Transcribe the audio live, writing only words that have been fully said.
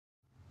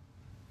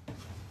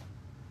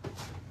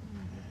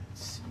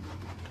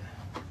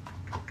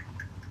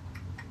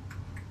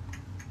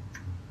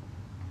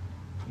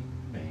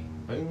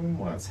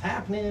What's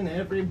happening,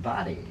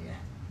 everybody?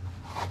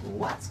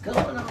 What's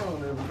going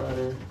on,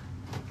 everybody?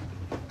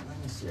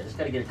 Let me see. I just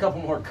got to get a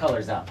couple more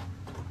colors out.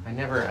 I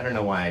don't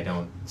know why I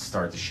don't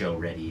start the show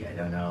ready. I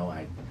don't know.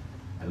 I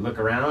look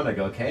around, I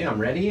go, okay, I'm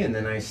ready, and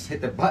then I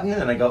hit the button,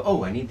 and I go,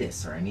 oh, I need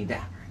this, or I need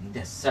that, or I need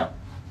this. So,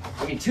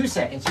 give me 2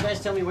 seconds. You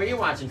guys tell me where you're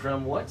watching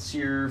from. What's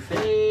your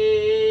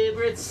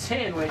favorite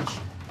sandwich?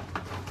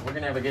 We're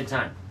going to have a good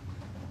time.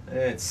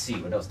 Let's see,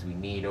 what else do we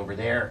need over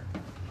there?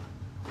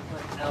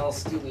 What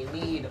else do we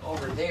need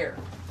over there?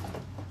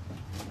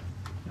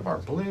 Our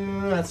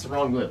blue, that's the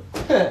wrong blue.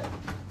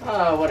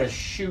 Oh, what a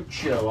shoot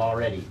show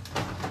already.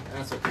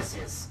 That's what this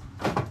is.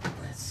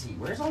 Let's see,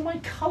 where's all my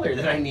color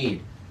that I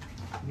need?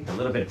 I need a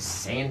little bit of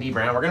sandy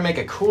brown. We're gonna make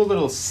a cool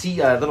little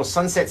little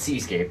sunset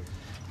seascape.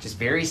 Just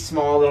very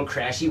small little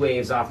crashy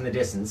waves off in the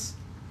distance.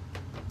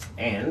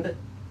 And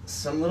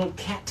some little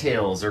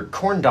cattails or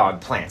corn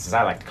dog plants, as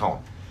I like to call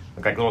them.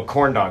 Look like little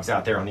corn dogs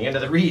out there on the end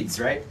of the reeds,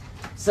 right?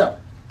 So,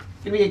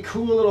 it's gonna be a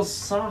cool little,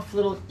 soft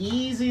little,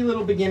 easy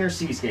little beginner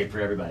seascape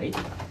for everybody.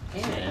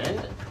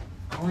 And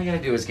all I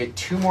gotta do is get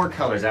 2 more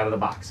colors out of the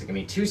box. So give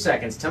me 2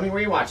 seconds. Tell me where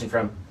you're watching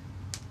from.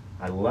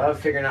 I love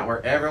figuring out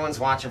where everyone's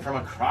watching from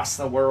across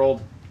the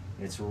world.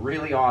 It's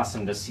really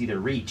awesome to see the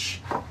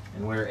reach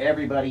and where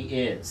everybody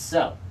is.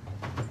 So,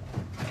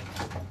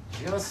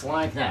 just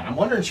like that. I'm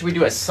wondering, should we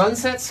do a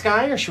sunset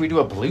sky or should we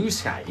do a blue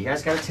sky? You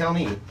guys gotta tell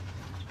me.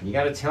 You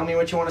gotta tell me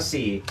what you wanna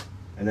see,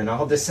 and then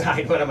I'll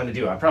decide what I'm gonna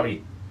do.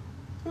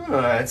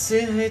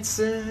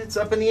 It's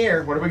up in the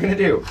air. What are we gonna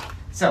do?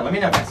 So let me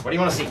know, guys. What do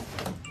you want to see?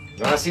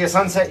 You want to see a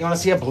sunset? You want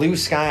to see a blue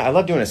sky? I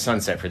love doing a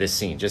sunset for this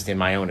scene, just in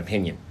my own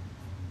opinion.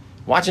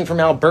 Watching from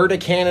Alberta,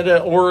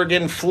 Canada,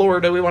 Oregon,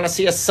 Florida, we want to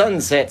see a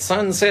sunset,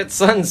 sunset,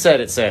 sunset,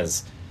 it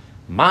says.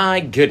 My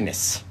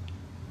goodness.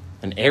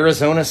 An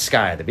Arizona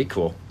sky. That'd be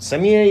cool.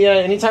 Send me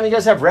anytime you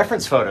guys have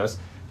reference photos,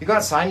 if you go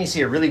outside and you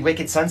see a really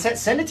wicked sunset,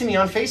 send it to me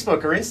on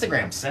Facebook or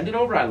Instagram. Send it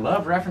over. I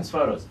love reference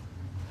photos.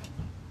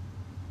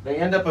 They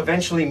end up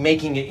eventually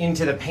making it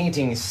into the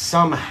painting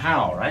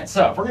somehow, right?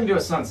 So if we're going to do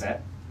a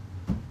sunset,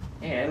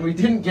 and we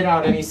didn't get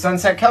out any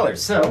sunset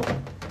colors, so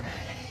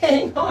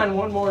hang on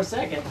one more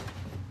second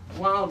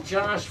while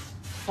Josh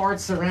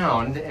farts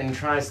around and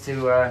tries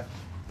to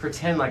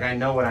pretend like I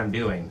know what I'm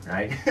doing,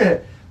 right?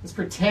 Let's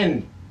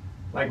pretend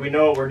like we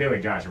know what we're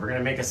doing, Josh. If we're going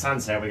to make a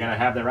sunset, we got to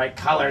have the right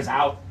colors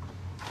out.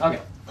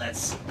 Okay,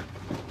 let's...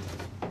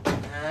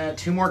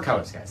 2 more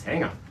colors, guys.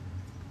 Hang on.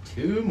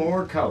 2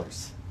 more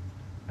colors.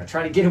 I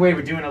try to get away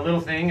with doing a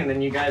little thing, and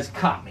then you guys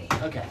caught me.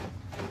 Okay.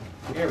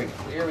 Here we go,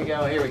 here we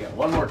go, here we go.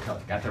 1 more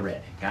color. Got the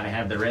red. Gotta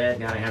have the red,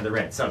 gotta have the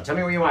red. So, tell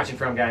me where you're watching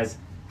from, guys.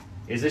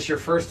 Is this your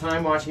first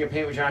time watching a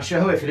Paint with Josh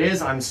show? If it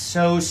is, I'm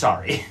so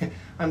sorry.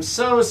 I'm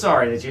so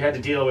sorry that you had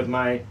to deal with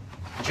my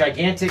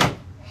gigantic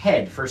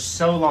head for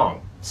so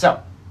long.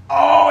 So,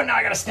 oh, now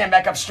I gotta stand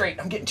back up straight.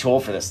 I'm getting too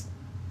old for this.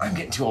 I'm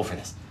getting too old for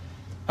this.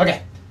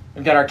 Okay.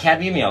 We've got our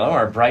cadmium yellow,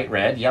 our bright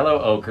red, yellow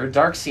ochre,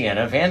 dark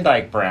sienna, Van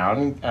Dyke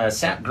brown,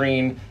 sap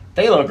green,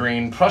 phthalo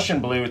green, Prussian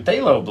blue,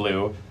 phthalo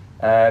blue,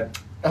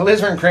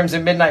 alizarin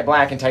crimson, midnight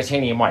black, and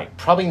titanium white.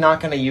 Probably not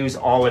going to use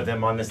all of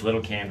them on this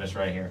little canvas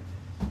right here.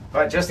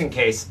 But just in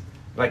case,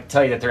 I'd like to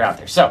tell you that they're out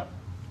there. So,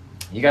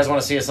 you guys want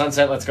to see a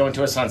sunset? Let's go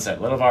into a sunset.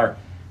 A little of our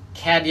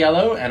cad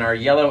yellow and our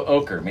yellow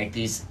ochre make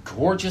these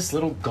gorgeous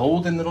little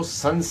golden little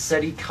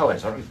sunset-y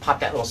colors. Why don't we pop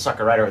that little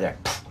sucker right over there?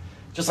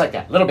 Just like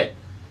that, a little bit.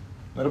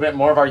 A little bit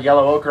more of our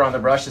yellow ochre on the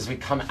brush. As we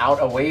come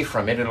out away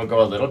from it, it'll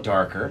go a little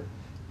darker.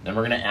 Then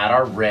we're going to add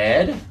our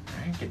red.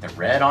 Right, get the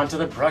red onto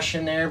the brush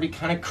in there. Be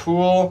kind of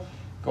cool.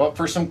 Go up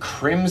for some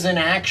crimson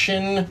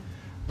action. A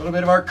little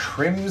bit of our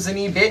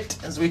crimson-y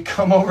bit as we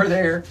come over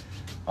there.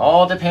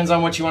 All depends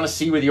on what you want to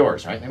see with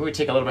yours, right? Maybe we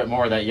take a little bit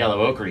more of that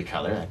yellow ochre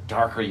color, that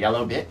darker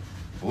yellow bit.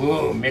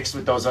 Ooh, mixed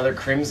with those other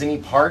crimson-y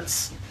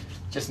parts.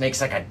 Just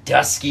makes like a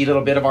dusky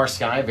little bit of our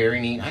sky.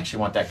 Very neat. I actually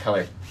want that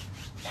color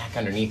back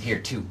underneath here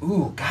too.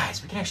 Ooh,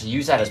 guys, we can actually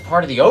use that as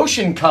part of the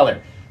ocean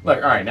color.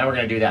 Look, all right, now we're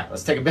gonna do that.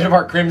 Let's take a bit of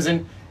our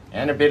crimson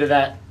and a bit of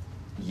that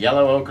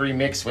yellow ochre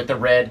mix with the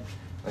red.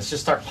 Let's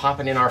just start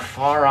popping in our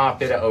far off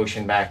bit of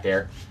ocean back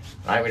there.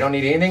 All right, we don't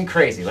need anything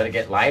crazy. Let it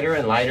get lighter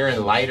and lighter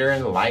and lighter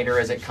and lighter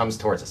as it comes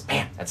towards us.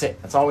 Bam, that's it.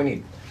 That's all we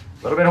need.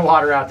 A little bit of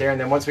water out there, and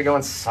then once we go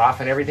and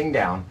soften everything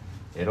down,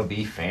 it'll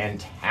be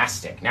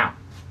fantastic. Now,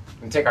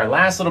 we can take our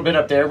last little bit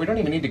up there. We don't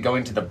even need to go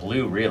into the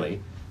blue, really.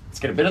 Let's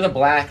get a bit of the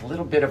black, a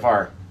little bit of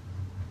our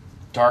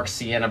dark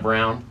sienna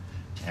brown,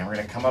 and we're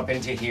gonna come up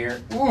into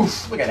here.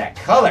 Oof, look at that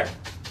color.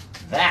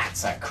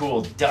 That's a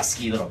cool,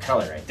 dusky little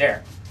color right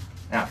there.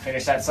 Now,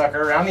 finish that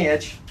sucker around the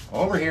edge,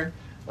 over here.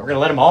 We're gonna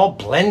let them all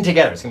blend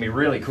together. It's gonna be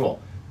really cool.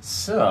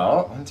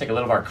 So, I'm gonna take a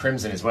little of our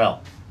crimson as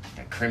well.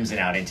 That crimson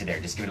out into there,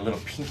 just give it a little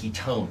pinky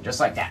tone,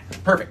 just like that.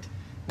 Perfect.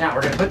 Now,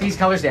 we're gonna put these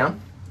colors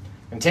down,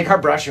 and take our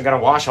brush, and we're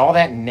gonna wash all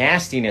that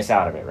nastiness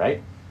out of it,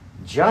 right?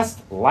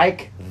 Just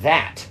like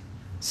that.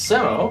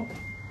 So,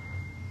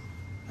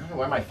 I don't know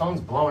why my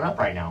phone's blowing up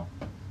right now.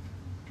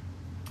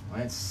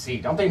 Let's see.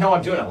 Don't they know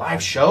I'm doing a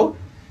live show?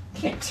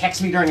 You can't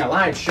text me during a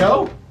live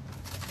show.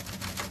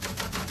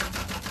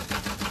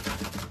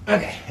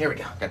 Okay, here we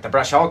go. Got the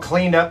brush all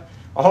cleaned up,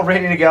 all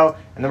ready to go.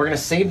 And then we're gonna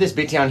save this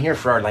bit down here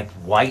for our like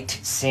white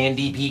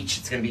sandy beach.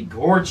 It's gonna be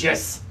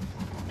gorgeous.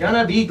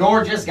 Gonna be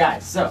gorgeous,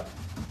 guys. So,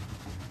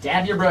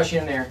 dab your brush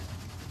in there,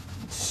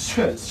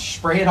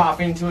 spray it off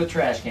into a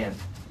trash can,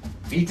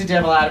 beat the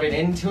devil out of it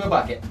into a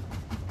bucket,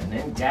 and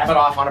then dab it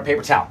off on a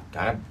paper towel.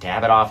 Gotta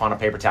dab it off on a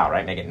paper towel,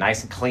 right? Make it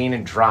nice and clean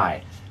and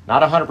dry.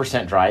 Not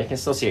 100% dry. You can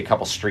still see a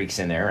couple streaks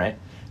in there, right?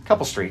 A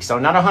couple streaks. So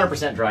not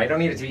 100% dry. You don't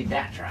need it to be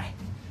that dry.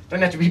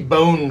 Doesn't have to be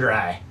bone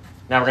dry.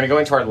 Now we're gonna go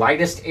into our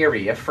lightest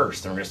area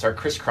first, and we're gonna start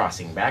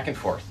crisscrossing back and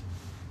forth.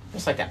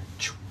 Just like that.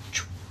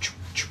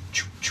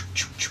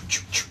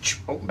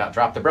 Oh, about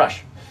dropped the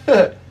brush.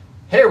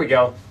 Here we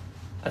go.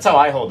 That's how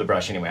I hold the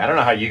brush anyway. I don't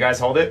know how you guys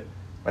hold it,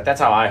 but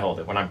that's how I hold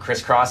it when I'm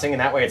crisscrossing,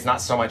 and that way it's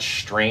not so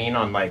much strain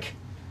on like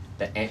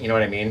the, you know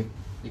what I mean?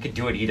 You could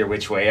do it either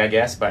which way, I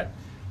guess, but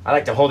I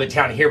like to hold it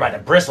down here by the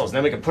bristles, and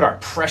then we can put our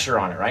pressure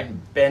on it, right?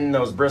 And bend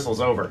those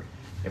bristles over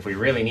if we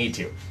really need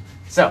to.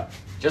 So,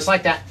 just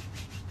like that,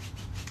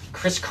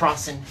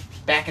 crisscrossing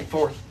back and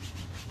forth,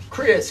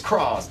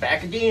 crisscross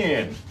back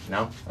again.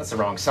 No, that's the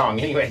wrong song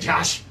anyway,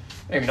 Josh.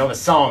 I don't even know the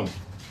song.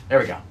 There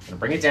we go. I'm gonna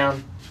bring it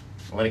down.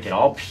 Let it get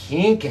all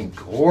pink and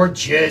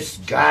gorgeous,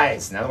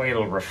 guys. Now that way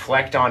it'll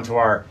reflect onto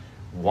our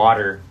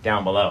water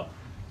down below.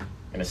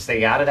 Gonna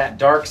stay out of that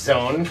dark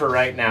zone for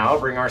right now.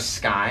 Bring our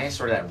sky,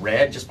 sort of that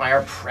red, just by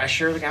our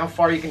pressure. Look how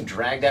far you can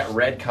drag that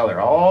red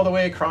color all the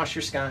way across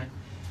your sky.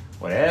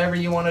 Whatever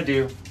you wanna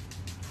do.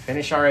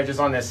 Finish our edges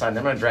on this side. And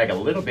I'm gonna drag a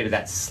little bit of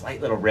that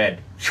slight little red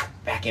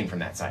back in from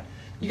that side.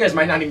 You guys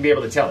might not even be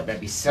able to tell. It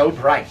might be so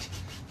bright.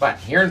 But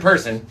here in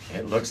person,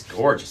 it looks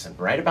gorgeous. And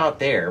right about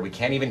there, we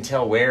can't even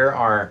tell where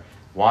our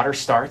water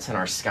starts and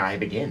our sky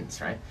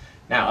begins, right?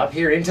 Now up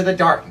here into the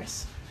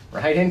darkness,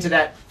 right into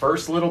that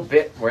first little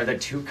bit where the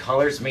two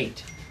colors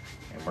meet.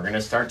 And we're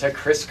gonna start to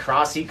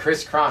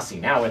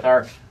crisscrossy. Now with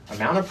our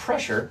amount of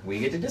pressure, we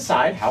get to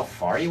decide how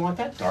far you want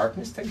that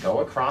darkness to go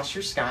across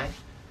your sky,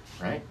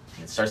 right?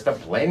 It starts to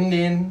blend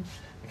in,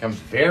 becomes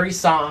very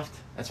soft.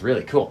 That's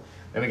really cool.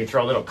 Then we can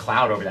throw a little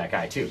cloud over that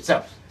guy too.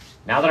 So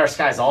now that our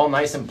sky's all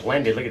nice and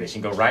blended, look at this.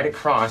 You can go right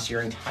across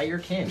your entire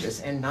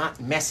canvas and not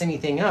mess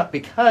anything up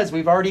because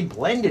we've already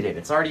blended it.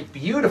 It's already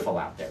beautiful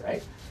out there,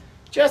 right?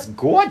 Just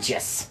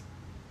gorgeous.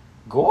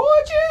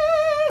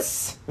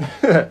 Gorgeous.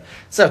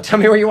 So tell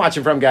me where you're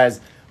watching from,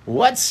 guys.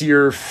 What's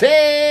your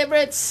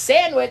favorite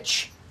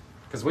sandwich?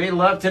 Because we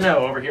love to know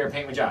over here at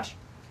Paint with Josh.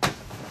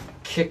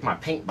 Kick my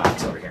paint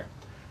box over here.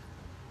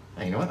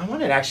 Now, you know what? I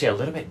want it actually a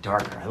little bit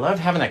darker. I love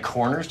having the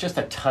corners just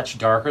a touch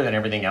darker than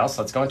everything else.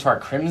 Let's go into our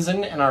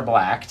crimson and our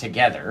black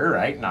together,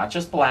 right? Not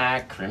just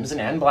black, crimson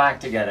and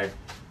black together.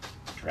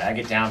 Drag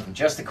it down from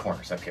just the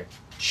corners up here.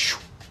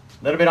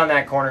 A little bit on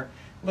that corner,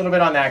 a little bit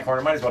on that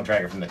corner. Might as well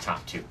drag it from the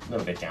top too, a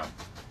little bit down.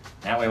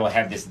 That way we'll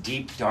have this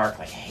deep, dark,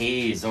 like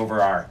haze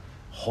over our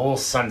whole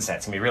sunset.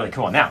 It's gonna be really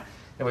cool. Now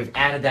that we've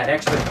added that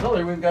extra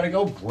color, we've got to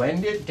go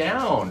blend it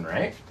down,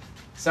 right?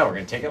 So we're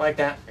gonna take it like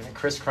that. We're gonna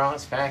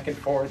crisscross back and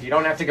forth. You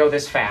don't have to go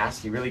this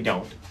fast. You really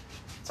don't.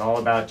 It's all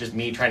about just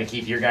me trying to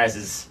keep your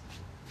guys'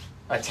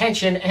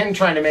 attention and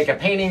trying to make a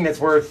painting that's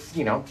worth,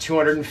 you know,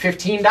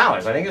 $215.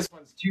 I think this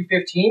one's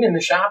 $215 in the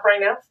shop right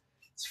now.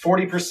 It's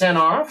 40%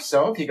 off.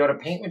 So if you go to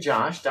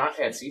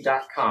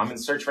paintwithjosh.etsy.com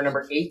and search for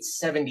number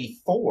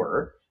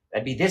 874,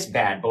 that'd be this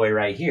bad boy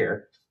right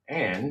here.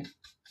 And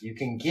you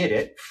can get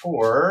it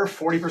for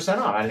 40%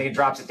 off. I think it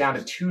drops it down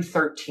to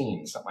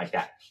 $213, something like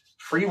that.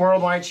 Free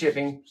worldwide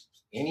shipping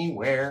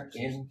anywhere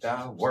in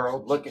the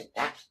world. Look at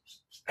that.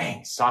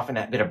 Bang, soften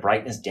that bit of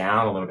brightness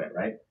down a little bit,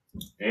 right?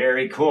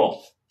 Very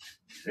cool.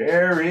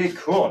 Very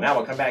cool. Now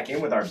we'll come back in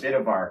with our bit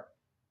of our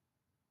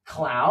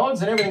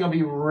clouds and everything will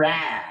be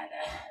rad.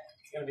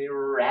 It's going to be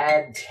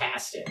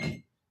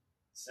rad-tastic.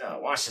 So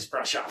wash this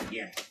brush off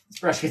again. This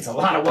brush gets a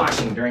lot of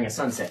washing during a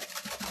sunset.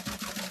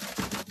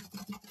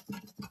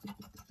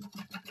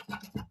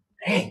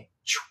 Bang.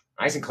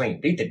 Nice and clean.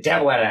 Beat the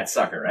devil out of that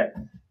sucker, right?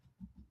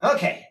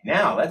 Okay,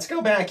 now let's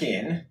go back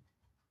in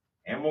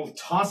and we'll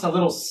toss a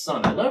little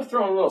sun. I love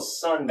throwing a little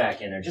sun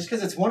back in there just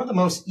because it's one of the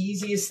most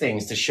easiest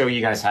things to show you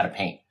guys how to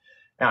paint.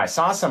 Now, I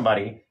saw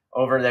somebody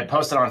over that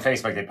posted on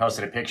Facebook, they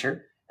posted a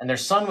picture and their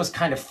sun was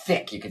kind of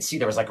thick. You could see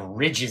there was like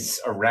ridges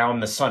around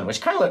the sun,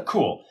 which kind of looked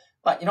cool,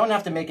 but you don't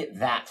have to make it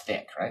that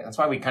thick, right? That's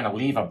why we kind of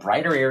leave a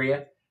brighter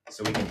area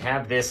so we can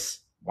have this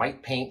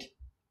white paint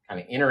kind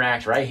of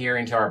interact right here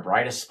into our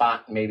brightest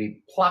spot,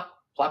 maybe plop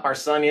our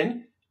sun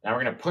in. Now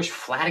we're going to push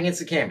flat against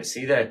the canvas.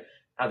 See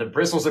how the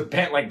bristles are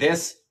bent like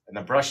this and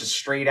the brush is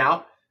straight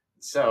out?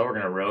 So we're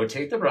going to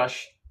rotate the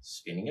brush,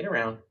 spinning it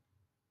around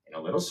in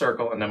a little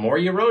circle. And the more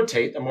you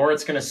rotate, the more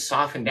it's going to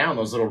soften down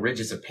those little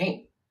ridges of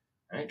paint.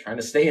 All right, trying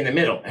to stay in the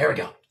middle. There we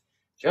go.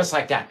 Just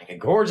like that. Make a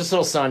gorgeous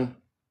little sun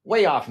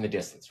way off in the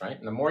distance, right?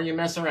 And the more you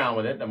mess around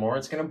with it, the more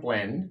it's going to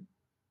blend.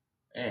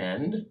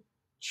 And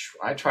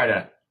I try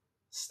to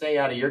stay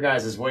out of your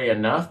guys' way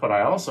enough, but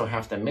I also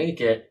have to make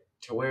it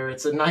to where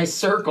it's a nice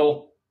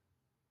circle.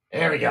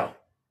 There we go.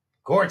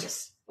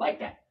 Gorgeous. Like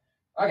that.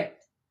 Okay.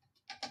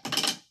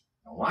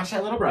 Now wash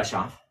that little brush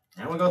off.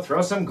 Now we'll go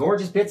throw some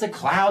gorgeous bits of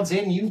clouds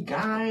in. You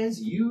guys.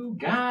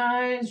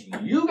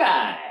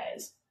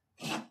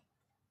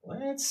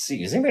 Let's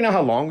see. Does anybody know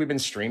how long we've been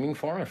streaming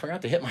for? I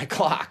forgot to hit my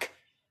clock.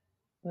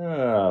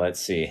 Let's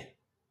see.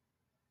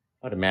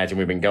 I'd imagine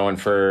we've been going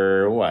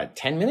for, what,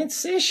 10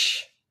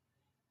 minutes-ish?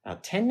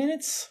 About 10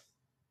 minutes?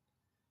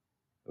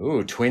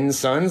 Ooh, twin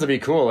suns would be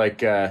cool, like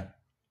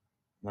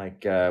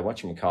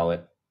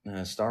whatchamacallit,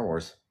 Star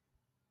Wars.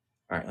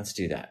 All right, let's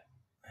do that.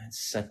 Let's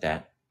set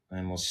that,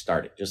 and we'll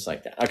start it just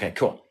like that. Okay,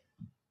 cool.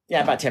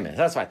 Yeah, about 10 minutes.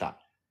 That's what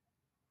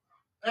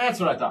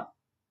I thought.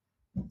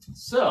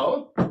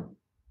 So,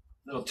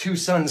 little two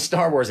suns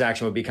Star Wars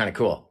action would be kind of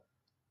cool.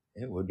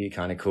 It would be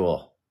kind of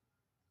cool.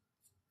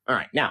 All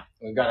right, now,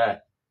 we've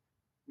got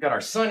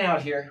our sun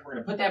out here. We're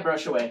going to put that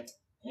brush away.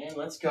 And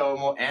let's go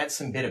and we'll add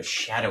some bit of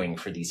shadowing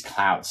for these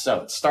clouds. So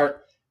let's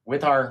start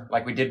with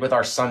like we did with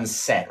our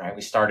sunset, right?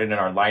 We started in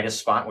our lightest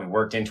spot. We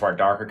worked into our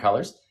darker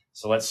colors.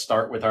 So let's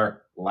start with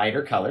our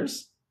lighter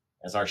colors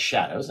as our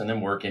shadows and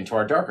then work into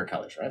our darker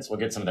colors, right? So we'll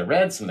get some of the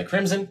red, some of the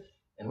crimson.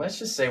 And let's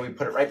just say we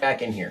put it right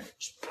back in here.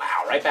 Just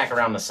wow, right back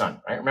around the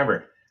sun, right?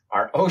 Remember,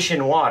 our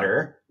ocean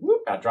water,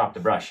 whoop, I dropped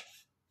the brush,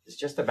 is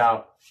just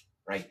about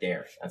right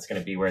there. That's going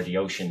to be where the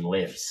ocean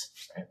lives,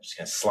 right? I'm just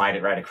going to slide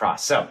it right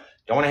across. So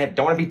don't want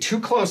to be too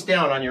close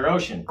down on your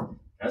ocean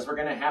because we're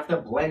going to have to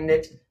blend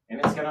it and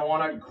it's going to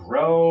want to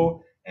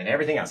grow and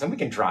everything else. And we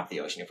can drop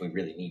the ocean if we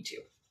really need to.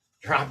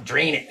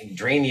 Drain it,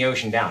 drain the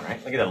ocean down,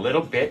 right? Look at the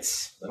little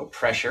bits, little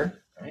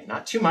pressure, right?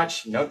 Not too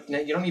much. No,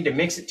 you don't need to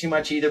mix it too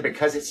much either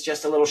because it's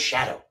just a little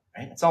shadow,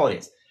 right? That's all it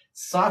is.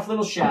 Soft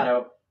little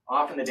shadow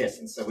off in the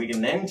distance. So we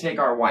can then take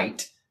our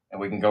white and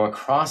we can go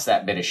across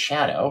that bit of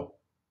shadow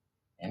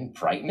and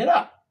brighten it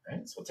up.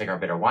 Right? So we'll take our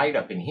bit of white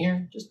up in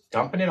here, just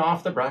dumping it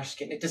off the brush,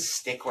 getting it to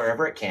stick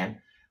wherever it can. A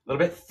little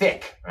bit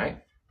thick, right?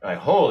 You're like,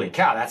 holy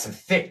cow, that's some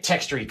thick,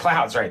 textury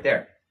clouds right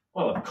there.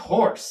 Well, of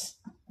course,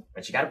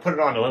 but you got to put it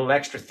on a little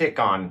extra thick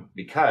on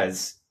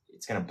because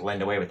it's going to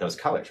blend away with those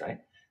colors, right?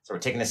 So we're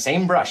taking the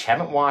same brush,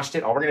 haven't washed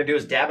it. All we're going to do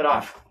is dab it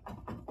off,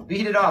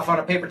 beat it off on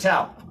a paper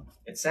towel.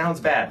 It sounds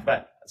bad,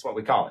 but that's what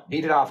we call it.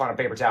 Beat it off on a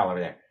paper towel over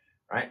there,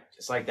 right?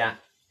 Just like that.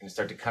 Going to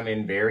start to come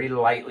in very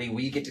lightly.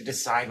 We get to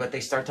decide what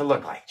they start to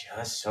look like,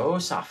 just so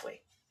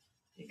softly.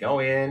 You go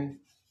in,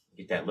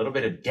 get that little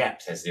bit of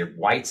depth as the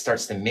white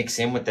starts to mix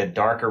in with the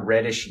darker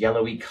reddish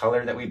yellowy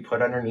color that we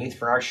put underneath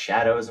for our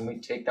shadows. And we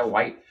take the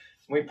white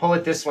and we pull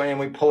it this way and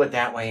we pull it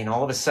that way. And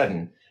all of a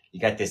sudden,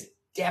 you got this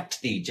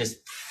depthy,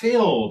 just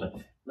filled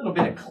little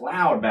bit of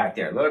cloud back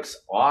there. Looks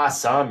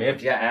awesome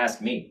if you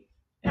ask me.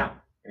 Now,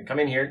 we're going to come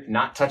in here,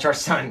 not touch our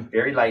sun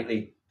very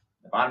lightly,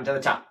 the bottom to the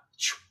top.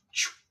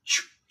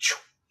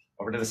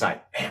 Over to the side.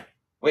 Bam.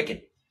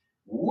 Wicked.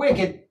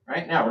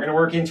 Right now, we're going to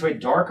work into a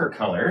darker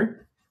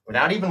color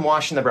without even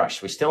washing the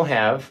brush. We still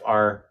have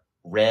our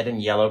red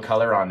and yellow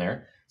color on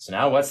there. So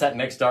now what's that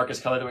next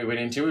darkest color that we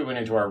went into? We went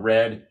into our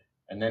red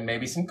and then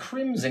maybe some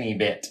crimson-y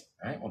bit.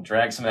 All right, we'll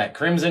drag some of that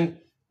crimson,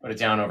 put it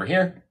down over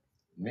here,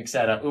 mix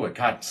that up. Ooh, it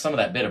got some of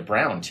that bit of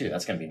brown too.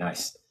 That's going to be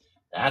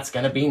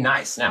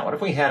nice. Now, what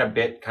if we had a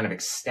bit kind of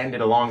extended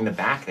along the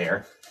back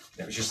there?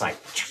 It was just like,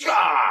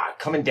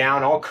 coming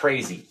down all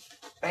crazy.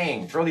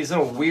 Bang, throw these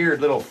little weird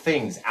little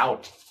things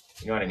out.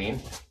 You know what I mean?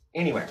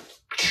 Anywhere.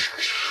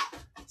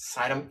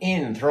 Slide them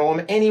in, throw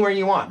them anywhere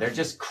you want. They're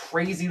just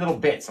crazy little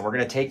bits, and we're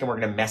going to take them, we're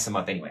going to mess them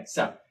up anyway.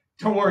 So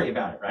don't worry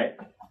about it, right?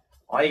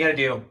 All you got to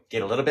do,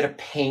 get a little bit of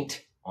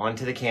paint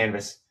onto the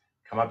canvas,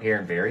 come up here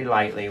and very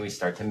lightly, we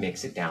start to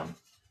mix it down.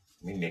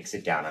 We mix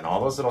it down, and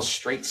all those little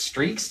straight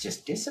streaks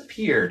just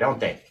disappear, don't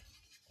they?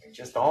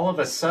 Just all of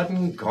a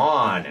sudden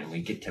gone, and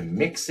we get to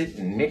mix it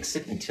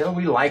until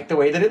we like the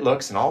way that it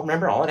looks. And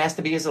remember, all it has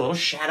to be is a little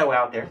shadow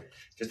out there,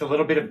 just a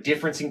little bit of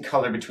difference in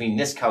color between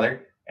this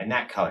color and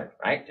that color,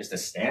 right? Just to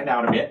stand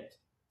out a bit.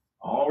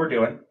 All we're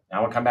doing.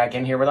 Now we'll come back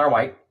in here with our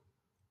white.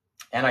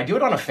 And I do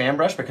it on a fan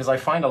brush because I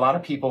find a lot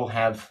of people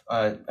have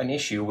an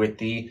issue with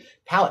the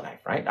palette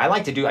knife, right? I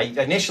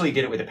initially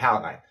did it with a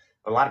palette knife,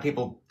 but a lot of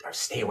people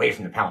stay away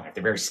from the palette knife.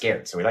 They're very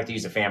scared. So we like to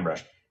use a fan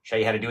brush. Show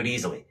you how to do it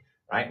easily.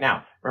 Right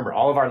now, remember,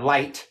 all of our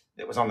light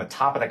that was on the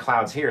top of the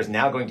clouds here is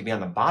now going to be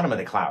on the bottom of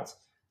the clouds.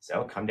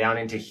 So come down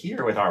into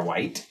here with our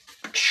white,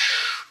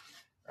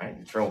 right,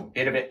 and throw a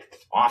bit of it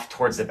off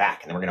towards the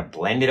back. And then we're going to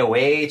blend it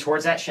away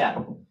towards that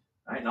shadow.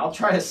 Right, and I'll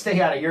try to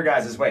stay out of your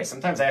guys' way.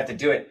 Sometimes I have to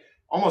do it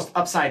almost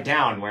upside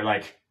down where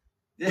like,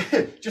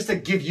 just to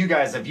give you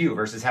guys a view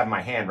versus having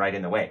my hand right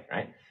in the way,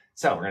 right?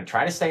 So we're going to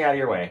try to stay out of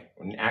your way.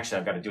 And actually,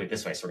 I've got to do it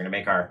this way. So we're going to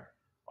make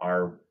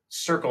our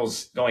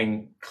circles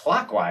going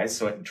clockwise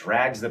so it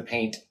drags the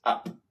paint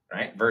up,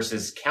 right?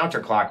 Versus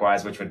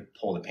counterclockwise, which would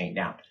pull the paint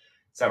down.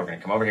 So we're going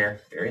to come over here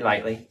very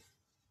lightly,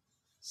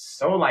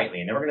 so lightly,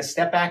 and then we're going to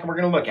step back and we're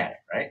going to look at it,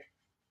 right?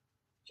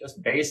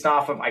 Just based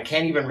off of, I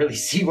can't even really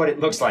see what it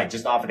looks like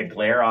just off of the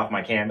glare off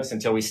my canvas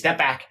until we step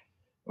back.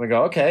 We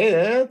go, okay,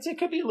 it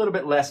could be a little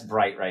bit less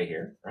bright right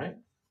here, right?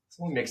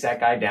 So we'll mix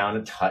that guy down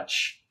a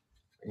touch.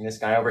 Bring this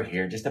guy over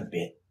here just a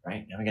bit.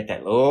 Right? Now we get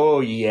that. Oh,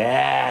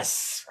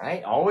 yes.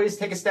 Right? Always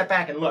take a step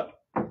back and look.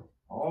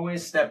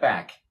 Always step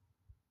back.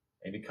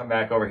 Maybe come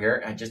back over here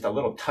and just a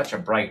little touch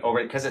of bright over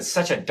it because it's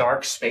such a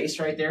dark space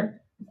right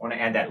there. I want to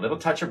add that little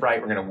touch of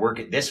bright. We're going to work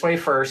it this way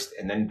first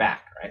and then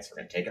back, right? So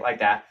we're going to take it like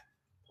that,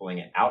 pulling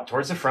it out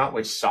towards the front,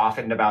 which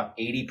softened about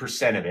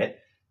 80% of it.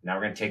 Now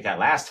we're going to take that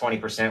last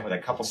 20% with a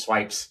couple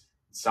swipes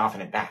and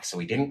soften it back. So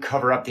we didn't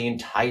cover up the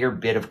entire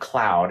bit of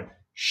cloud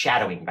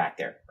shadowing back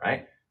there,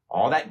 right?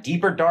 All that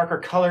deeper, darker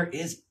color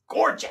is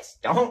gorgeous.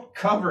 Don't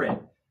cover it.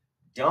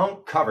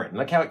 Don't cover it. And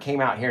look how it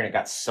came out here and it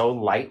got so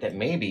light that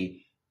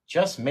maybe,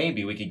 just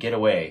maybe, we could get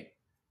away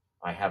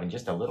by having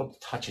just a little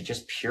touch of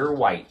just pure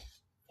white.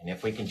 And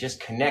if we can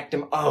just connect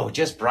them,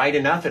 just bright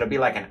enough, it'll be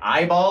like an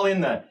eyeball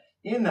in the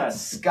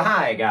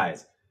sky,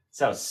 guys.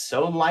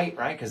 So light,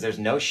 right? Because there's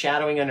no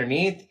shadowing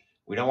underneath.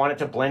 We don't want it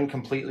to blend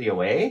completely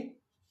away.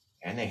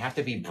 And they have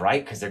to be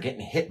bright because they're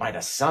getting hit by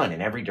the sun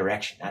in every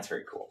direction. That's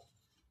very cool.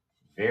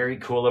 Very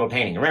cool little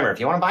painting. Remember, if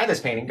you want to buy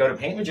this painting, go to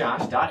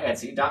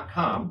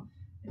paintwithjosh.etsy.com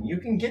and you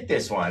can get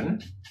this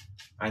one.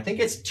 I think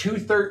it's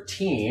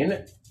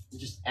 $213.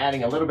 Just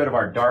adding a little bit of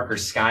our darker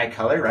sky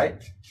color, right?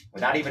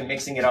 Without even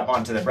mixing it up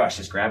onto the brush,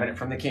 just grabbing it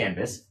from the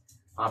canvas,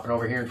 popping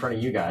over here in front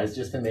of you guys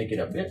just to make it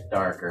a bit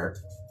darker.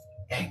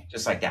 Bang,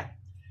 just like that.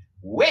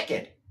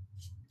 Wicked.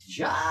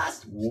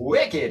 Just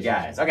wicked,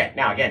 guys. Okay,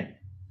 now again,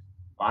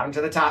 bottom to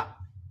the top.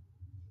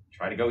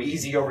 Try to go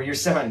easy over your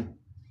sun.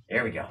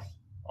 There we go.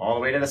 All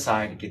the way to the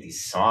side to get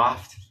these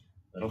soft,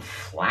 little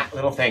flat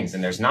little things.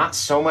 And there's not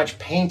so much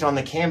paint on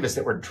the canvas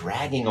that we're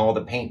dragging all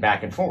the paint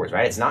back and forwards,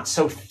 right? It's not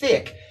so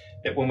thick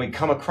that when we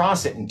come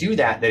across it and do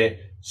that, that it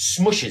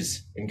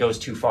smushes and goes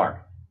too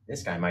far.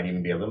 This guy might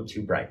even be a little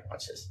too bright.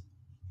 Watch this.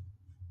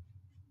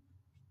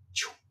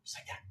 Just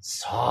like that.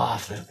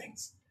 Soft little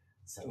things.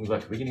 So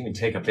look, we can even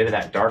take a bit of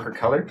that darker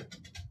color.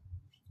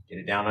 Get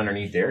it down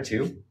underneath there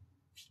too.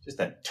 Just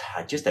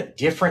a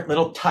different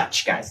little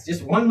touch, guys.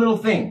 Just one little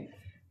thing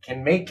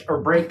can make or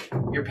break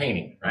your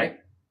painting, right?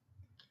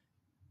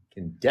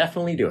 Can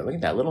definitely do it. Look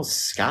at that little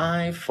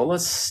sky full of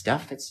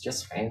stuff. It's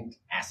just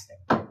fantastic.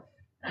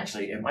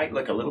 Actually, it might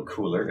look a little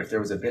cooler if there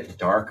was a bit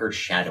darker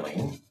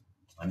shadowing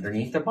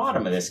underneath the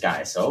bottom of this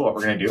guy. So what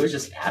we're going to do is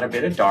just add a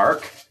bit of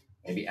dark,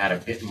 maybe add a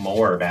bit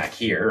more back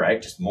here, right?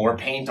 Just more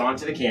paint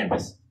onto the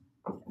canvas.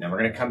 And then we're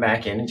going to come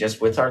back in and just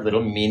with our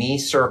little mini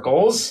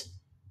circles,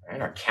 right?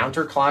 Our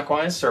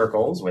counterclockwise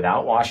circles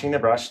without washing the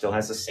brush, still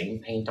has the same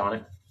paint on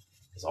it.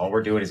 Because all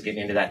we're doing is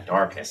getting into that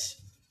darkness.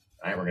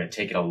 Right, we're going to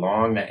take it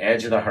along the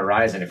edge of the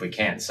horizon if we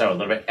can. So a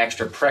little bit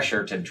extra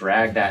pressure to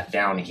drag that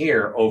down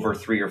here over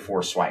 3 or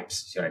 4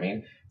 swipes. See what I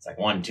mean? It's like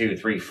 1, 2,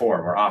 3,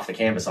 4. We're off the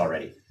canvas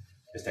already.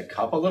 Just a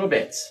couple little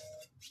bits.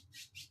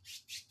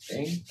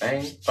 Bang,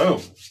 bang,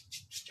 boom.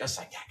 Just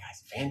like that,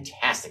 guys.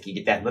 Fantastic. You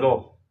get that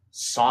little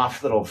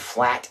soft, little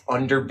flat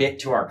under bit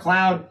to our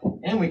cloud.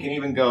 And we can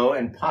even go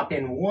and pop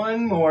in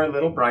one more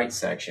little bright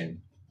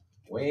section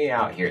way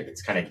out here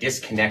that's kind of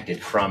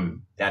disconnected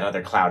from that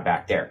other cloud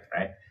back there,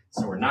 right?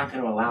 So we're not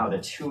going to allow the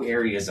 2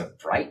 areas of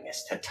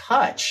brightness to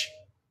touch.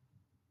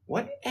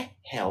 What the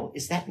hell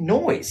is that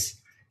noise?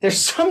 There's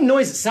some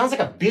noise. It sounds like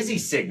a busy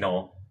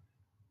signal.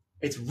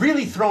 It's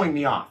really throwing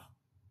me off.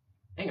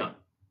 Hang on. Of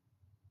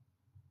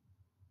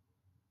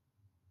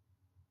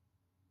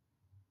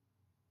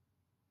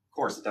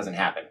course, it doesn't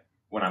happen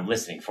when I'm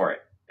listening for it.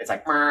 It's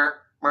like, meh,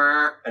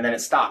 meh, and then it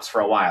stops for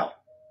a while.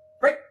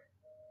 Right?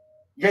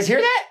 You guys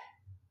hear that?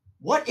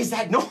 What is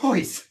that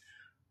noise?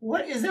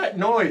 What is that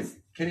noise?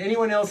 Can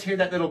anyone else hear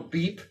that little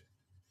beep?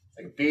 It's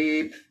like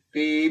beep,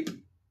 beep,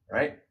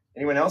 right?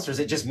 Anyone else, or is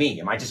it just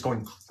me? Am I just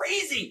going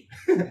crazy?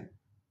 Is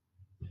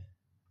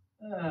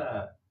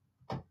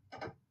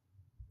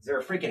there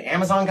a freaking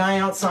Amazon guy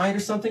outside or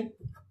something?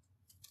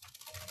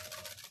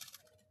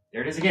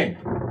 There it is again.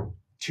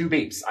 2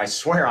 beeps. I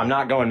swear I'm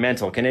not going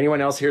mental. Can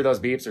anyone else hear those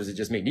beeps, or is it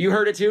just me? You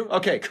heard it too?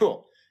 Okay,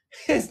 cool.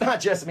 It's not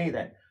just me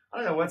then. I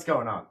don't know what's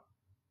going on.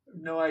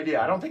 No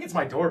idea. I don't think it's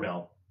my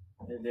doorbell.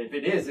 If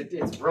it is,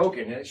 it's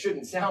broken, and it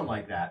shouldn't sound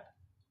like that.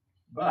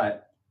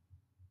 But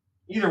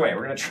either way,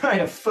 we're going to try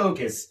to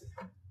focus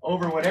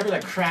over whatever the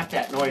crap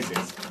that noise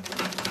is.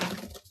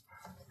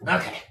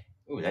 Okay.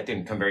 Ooh, that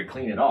didn't come very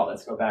clean at all.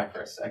 Let's go back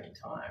for a second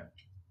time.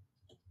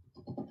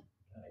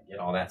 Gotta get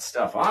all that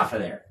stuff off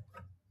of there.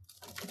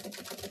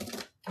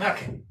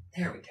 Okay,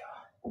 there we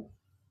go.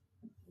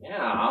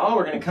 Now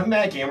we're going to come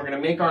back in. We're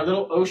going to make our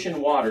little ocean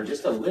water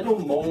just a little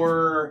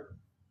more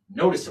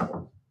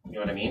noticeable. You know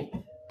what I mean?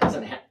 It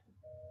doesn't have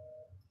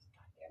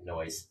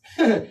noise.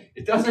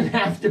 It doesn't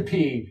have to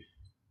be.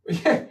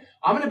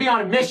 I'm going to be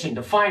on a mission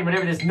to find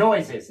whatever this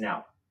noise is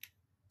now.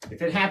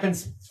 If it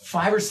happens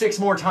 5 or 6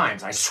 more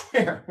times, I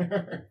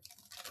swear.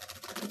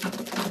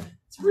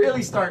 It's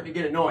really starting to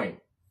get annoying.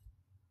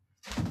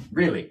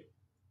 Really.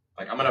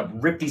 Like, I'm going to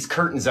rip these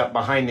curtains up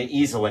behind the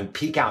easel and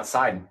peek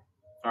outside.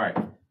 All right.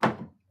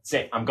 That's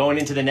it. I'm going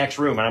into the next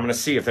room, and I'm going to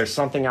see if there's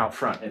something out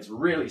front. It's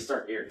really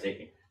starting to irritate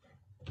me.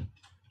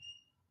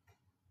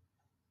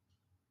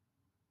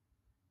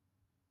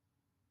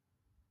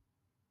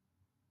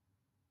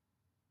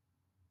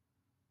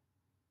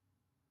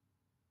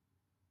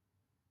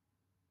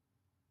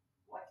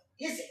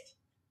 Is it?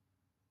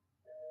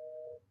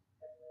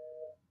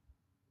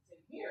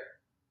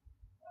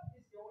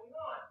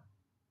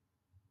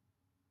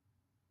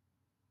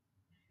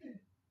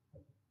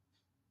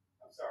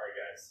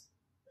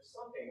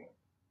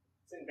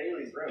 It's in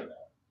Bailey's room,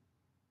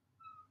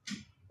 though.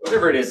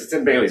 Whatever it is, it's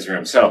in Bailey's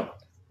room, so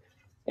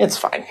it's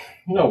fine.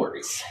 No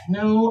worries.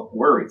 No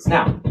worries.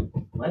 Now,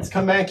 let's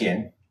come back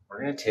in.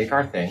 We're going to take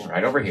our thing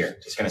right over here.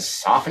 Just going to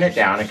soften it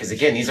down, because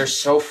again, these are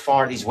so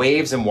far, these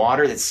waves and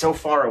water that's so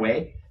far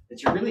away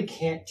that you really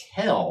can't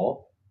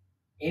tell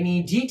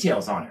any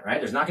details on it, right?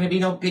 There's not going to be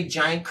no big,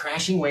 giant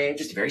crashing wave,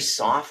 just a very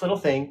soft little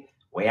thing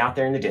way out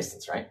there in the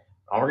distance, right?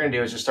 All we're going to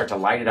do is just start to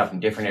light it up in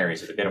different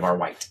areas with a bit of our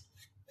white.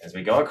 As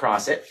we go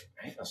across it,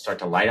 right, we'll start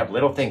to light up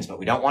little things, but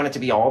we don't want it to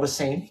be all the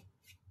same.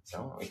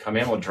 So when we come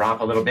in, we'll drop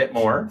a little bit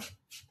more,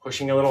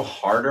 pushing a little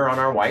harder on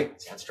our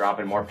white. So that's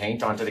dropping more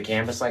paint onto the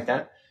canvas like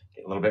that.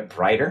 Get a little bit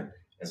brighter.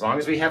 As long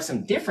as we have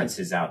some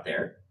differences out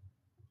there,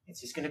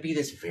 it's just going to be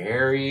this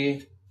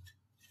very,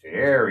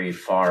 very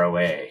far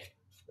away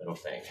little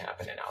thing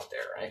happening out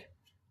there, right?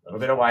 A little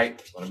bit of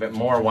white, a little bit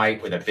more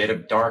white with a bit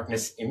of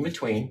darkness in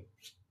between.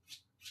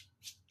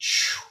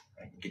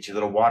 Get your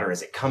little water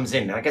as it comes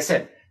in. Like I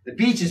said, the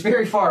beach is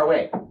very far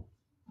away.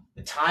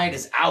 The tide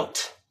is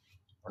out.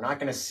 We're not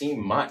going to see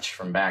much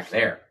from back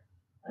there.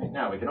 Right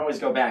now, we can always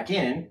go back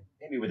in,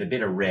 maybe with a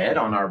bit of red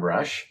on our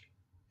brush,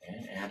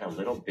 and add a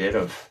little bit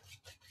of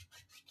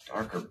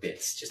darker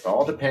bits. Just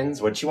all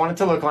depends what you want it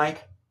to look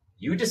like.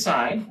 You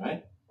decide,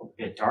 right? A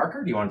bit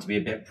darker. Do you want it to be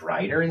a bit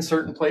brighter in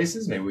certain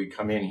places? Maybe we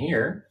come in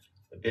here,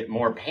 a bit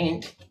more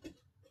paint. You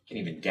can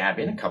even dab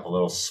in a couple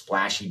little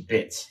splashy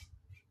bits.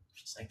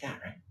 Just like that,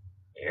 right?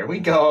 There we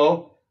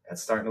go.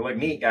 That's starting to look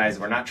neat, guys.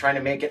 We're not trying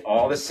to make it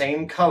all the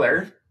same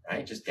color,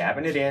 right? Just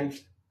dabbing it in,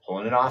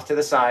 pulling it off to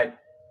the side.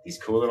 These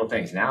cool little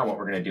things. Now what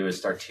we're going to do is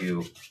start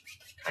to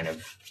kind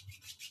of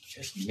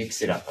just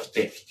mix it up a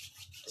bit.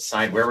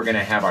 Decide where we're going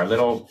to have our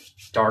little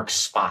dark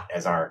spot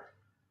as our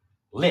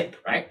lip,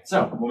 right?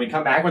 So when we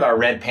come back with our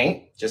red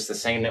paint, just the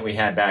same that we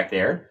had back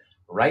there,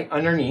 right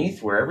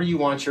underneath, wherever you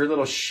want your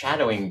little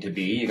shadowing to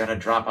be, you got to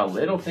drop a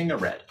little thing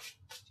of red.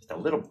 Just a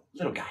little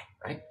guy,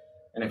 right?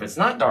 And if it's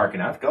not dark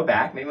enough, go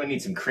back. Maybe we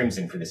need some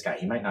crimson for this guy.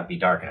 He might not be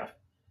dark enough.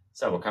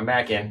 So we'll come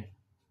back in.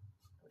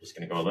 We're just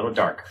going to go a little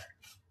darker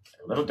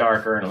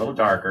and a little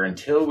darker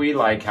until we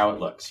like how it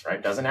looks,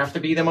 right? Doesn't have to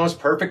be the most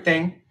perfect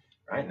thing,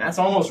 right? And that's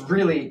almost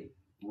really,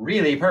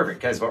 really perfect,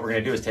 because what we're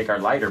going to do is take our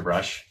lighter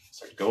brush,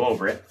 start to go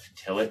over it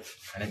until it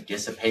kind of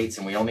dissipates,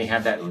 and we only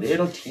have that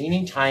little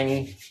teeny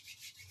tiny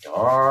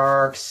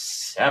dark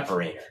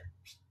separator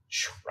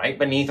right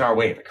beneath our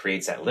wave. It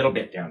creates that little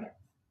bit down there.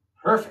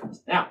 Perfect.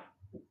 Now,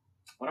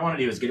 what I want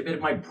to do is get a bit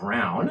of my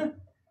brown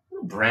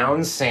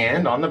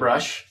sand on the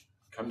brush,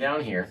 come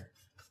down here.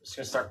 I'm just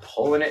going to start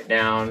pulling it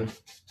down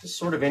just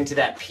sort of into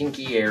that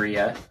pinky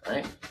area,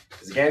 right?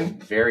 Because again,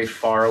 very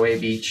far away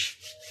beach.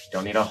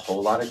 Don't need a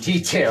whole lot of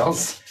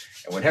details.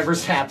 And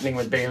whatever's happening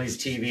with Bailey's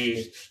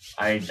TV,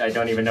 I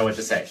don't even know what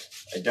to say.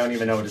 I don't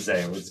even know what to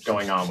say, what's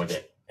going on with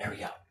it. There we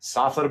go.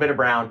 Soft little bit of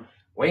brown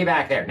way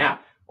back there.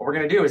 Now, what we're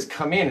going to do is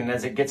come in, and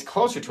as it gets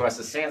closer to us,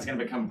 the sand's going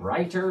to become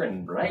brighter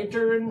and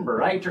brighter and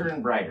brighter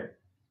and brighter.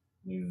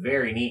 Be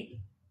very neat.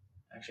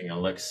 Actually going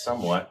to look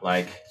somewhat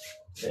like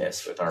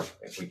this with our,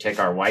 if we take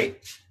our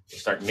white, you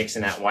start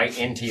mixing that white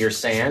into your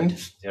sand.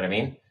 See what I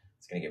mean?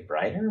 It's going to get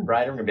brighter and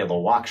brighter. We're going to be able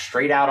to walk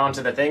straight out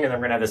onto the thing, and then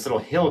we're going to have this little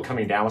hill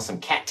coming down with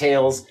some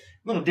cattails,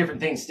 little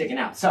different things sticking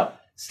out. So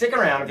stick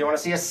around if you want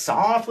to see a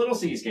soft little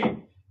seascape.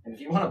 And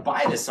if you want to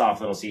buy this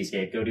soft little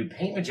seascape, go to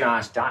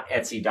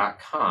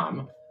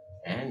paintwithjosh.etsy.com,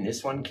 and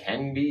this one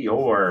can be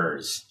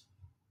yours.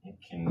 It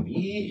can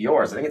be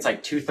yours. I think it's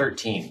like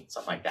 $2.13,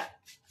 something like that.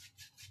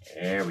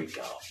 There we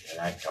go.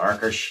 That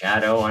darker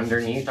shadow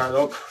underneath our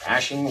little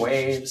crashing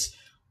waves,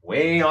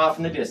 way off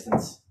in the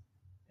distance.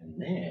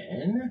 And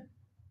then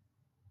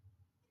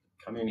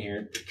come in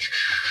here.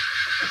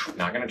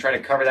 Not going to try to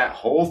cover that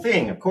whole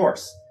thing, of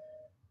course.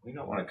 We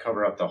don't want to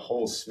cover up the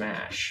whole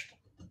smash.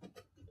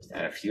 Just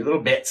add a few little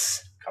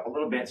bits, a couple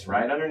little bits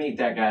right underneath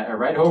that guy, or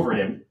right over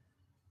him.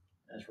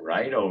 That's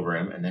right over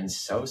him. And then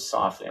so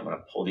softly, I'm going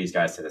to pull these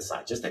guys to the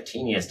side. Just the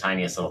teeniest,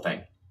 tiniest little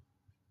thing.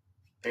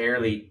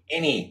 Barely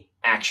any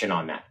action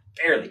on that.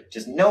 Barely.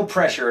 Just no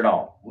pressure at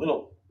all.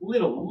 Little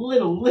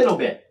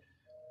bit.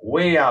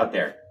 Way out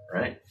there,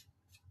 right?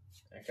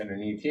 Back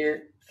underneath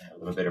here. A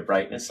little bit of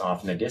brightness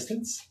off in the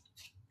distance.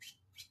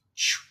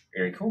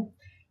 Very cool.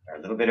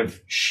 A little bit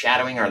of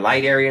shadowing our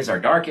light areas,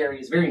 our dark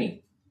areas. Very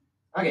neat.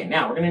 Okay,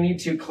 now we're going to need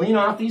to clean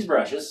off these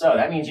brushes. So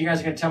that means you guys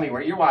are going to tell me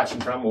where you're watching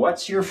from.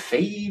 What's your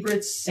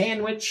favorite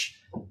sandwich?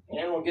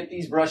 And we'll get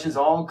these brushes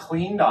all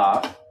cleaned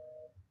off.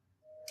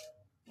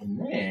 And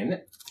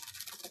then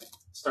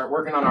start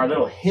working on our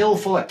little hill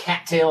full of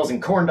cattails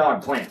and corn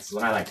dog plants, is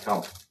what I like to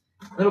call them.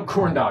 Little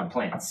corn dog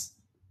plants.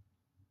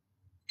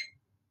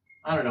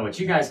 I don't know what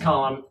you guys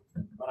call them,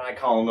 but I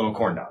call them little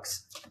corn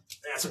dogs.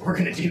 That's what we're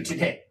going to do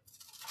today.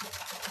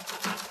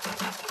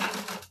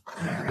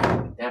 All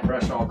right, that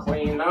brush all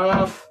cleaned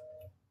off.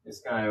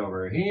 This guy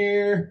over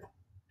here.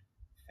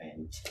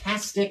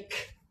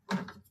 Fantastic.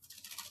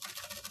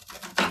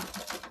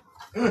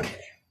 Okay.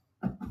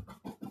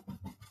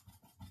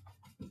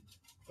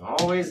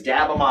 Always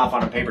dab them off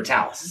on a paper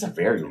towel. This is a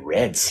very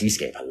red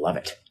seascape. I love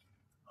it.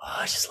 Oh,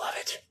 I just love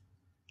it.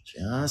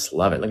 Just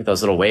love it. Look at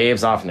those little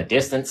waves off in the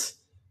distance.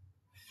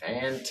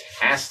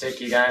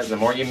 Fantastic, you guys. The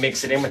more you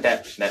mix it in with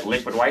that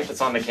liquid white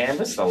that's on the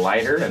canvas, the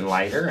lighter and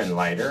lighter and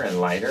lighter and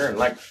lighter. And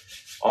like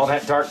all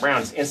that dark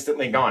brown's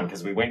instantly gone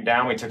because we went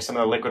down, we took some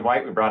of the liquid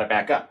white, we brought it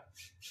back up.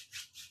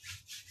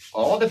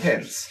 All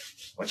depends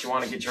what you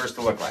want to get yours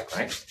to look like,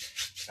 right?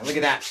 And look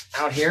at that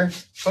out here.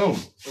 Boom.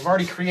 We've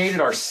already created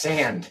our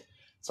sand.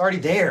 It's already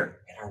there.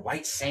 And our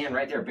white sand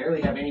right there.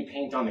 Barely have any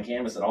paint on the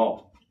canvas at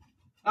all.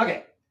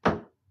 Okay.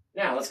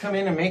 Now let's come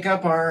in and make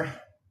up our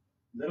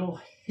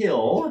little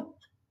hill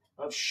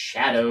of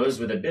shadows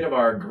with a bit of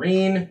our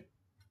green,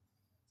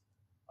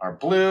 our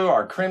blue,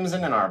 our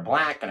crimson, and our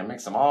black. Gonna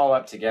mix them all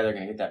up together.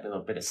 Gonna get that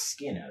little bit of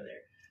skin out of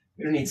there.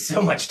 We don't need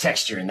so much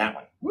texture in that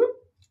one. Whoop.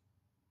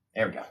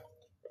 There we go.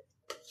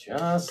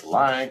 Just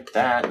like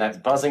that.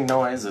 That buzzing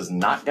noise is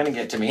not gonna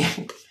get to me.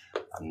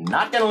 I'm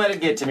not gonna let it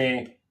get to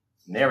me.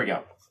 There we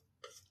go.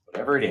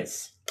 Whatever it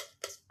is.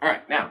 All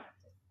right, now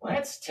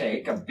let's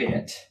take a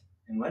bit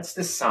and let's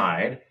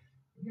decide.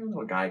 Your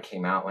little guy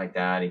came out like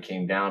that. He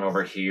came down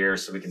over here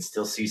so we can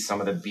still see some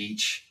of the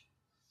beach.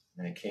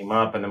 And it came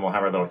up, and then we'll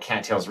have our little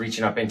cattails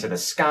reaching up into the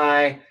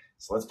sky.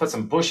 So let's put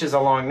some bushes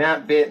along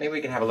that bit. Maybe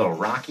we can have a little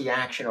rocky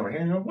action over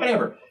here.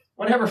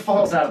 Whatever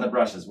falls out of the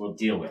brushes we'll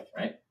deal with,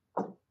 right?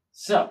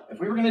 So if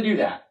we were going to do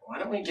that, why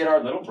don't we get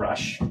our little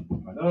brush,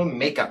 our little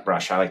makeup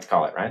brush, I like to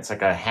call it, right? It's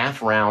like a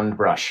half round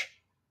brush,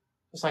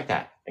 just like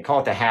that. They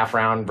call it the half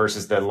round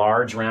versus the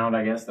large round,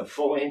 I guess, the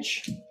full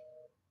inch.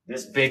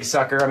 This big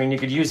sucker, I mean, you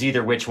could use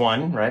either which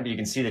one, right? But you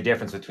can see the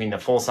difference between the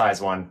full-size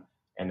one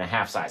and the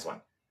half-size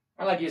one.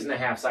 I like using the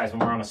half-size when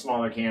we're on a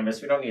smaller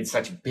canvas. We don't need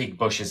such big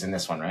bushes in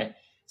this one, right?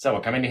 So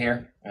we'll come into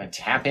here,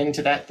 tap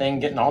into that thing,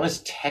 getting all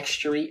this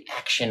textury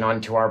action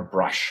onto our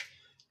brush.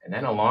 And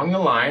then along the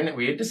line that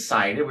we had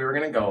decided we were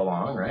going to go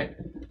along, right?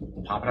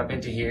 Pop it up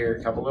into here,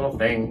 a couple little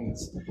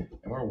things.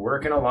 And we're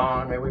working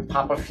along. Maybe we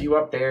pop a few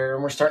up there,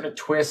 and we're starting to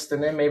twist,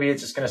 and then maybe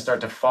it's just going to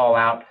start to fall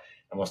out.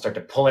 And we'll start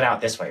to pull it out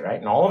this way, right?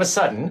 And all of a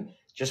sudden,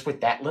 just with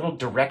that little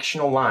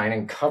directional line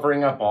and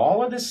covering up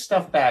all of this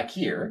stuff back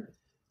here,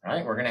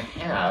 right? We're going to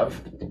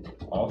have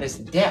all this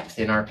depth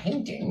in our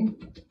painting.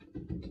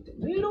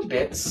 Little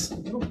bits,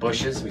 little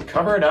bushes. We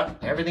cover it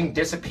up. Everything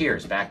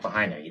disappears back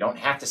behind there. You don't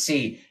have to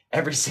see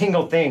every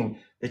single thing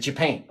that you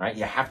paint, right?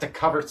 You have to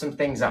cover some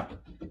things up.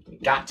 You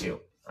got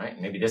to,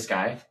 right? Maybe this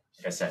guy,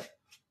 like I said,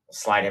 we'll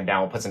slide him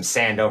down. We'll put some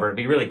sand over it. It'd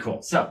be really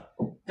cool. So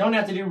don't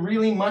have to do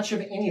really much of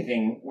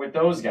anything with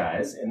those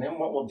guys. And then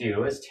what we'll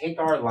do is take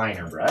our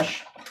liner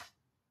brush,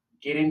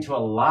 get into a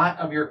lot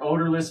of your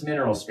odorless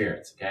mineral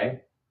spirits,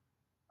 okay?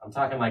 I'm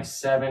talking like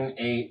 7,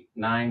 8,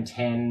 9,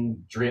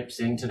 10 drips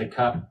into the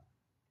cup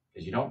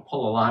because you don't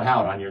pull a lot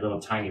out on your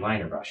little tiny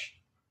liner brush.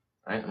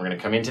 All right, and we're going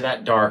to come into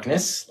that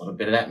darkness, a little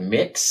bit of that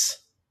mix,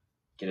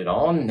 get it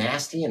all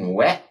nasty and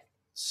wet,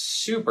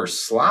 super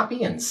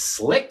sloppy and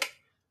slick,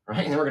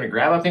 right? And then we're going to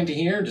grab up into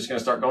here and just going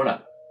to start going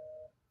up.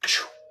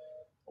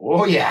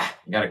 Oh yeah,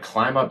 you got to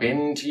climb up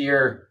into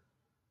your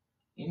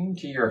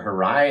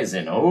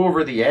horizon,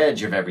 over the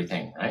edge of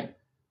everything, right?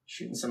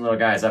 Shooting some little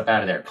guys up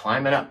out of there,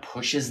 climbing up,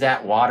 pushes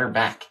that water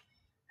back,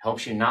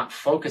 helps you not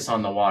focus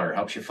on the water,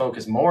 helps you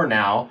focus more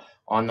now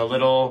on the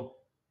little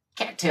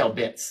cattail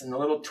bits and the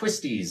little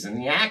twisties and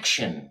the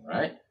action,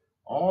 right?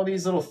 All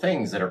these little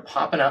things that are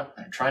popping up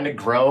and trying to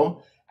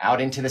grow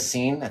out into the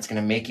scene. That's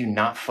going to make you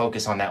not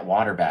focus on that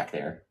water back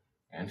there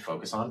and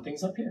focus on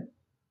things up here.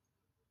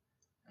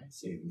 Let's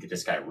see if we can get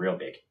this guy real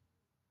big.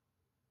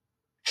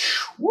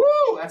 Woo!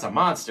 That's a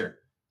monster.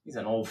 He's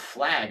an old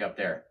flag up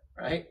there,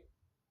 right?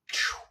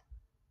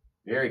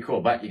 Very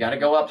cool, but you got to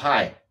go up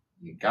high.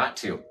 You got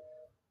to.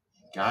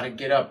 You got to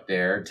get up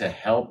there to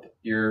help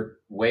your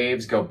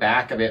waves go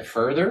back a bit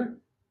further.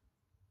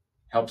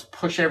 Helps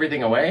push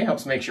everything away.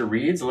 Helps make your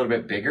reeds a little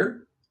bit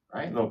bigger,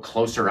 right? A little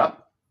closer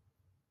up.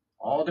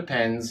 All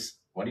depends.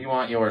 What do you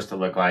want yours to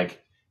look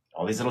like?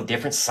 All these little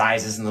different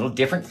sizes and little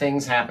different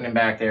things happening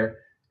back there.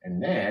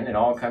 And then it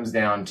all comes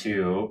down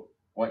to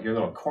what your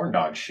little corn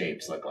dog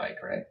shapes look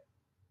like, right?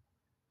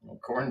 Little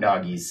corn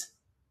doggies.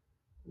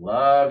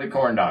 Love the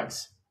corn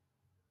dogs.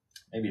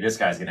 Maybe this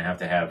guy's going to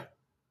have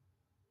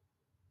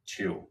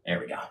 2. There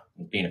we go.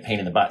 Being a pain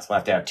in the butt, so we'll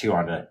have to have 2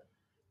 on the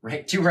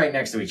right, 2 right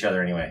next to each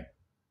other anyway.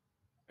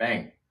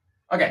 Bang.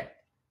 Okay.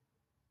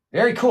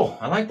 Very cool.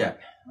 I like that.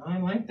 I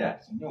like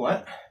that. You know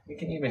what? We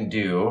can even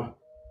do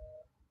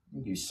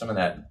some of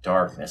that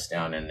darkness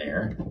down in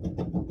there.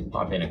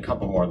 Pop in a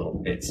couple more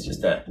little bits,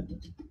 just a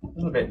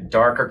little bit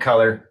darker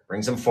color,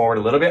 brings them forward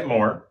a little bit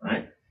more,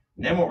 right?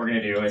 And then what we're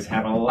going to do is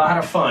have a lot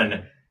of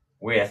fun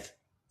with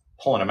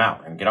pulling them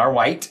out and get our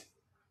white,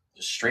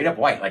 just straight up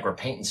white, like we're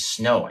painting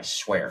snow, I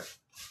swear.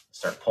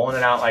 Start pulling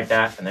it out like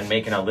that and then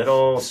making a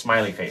little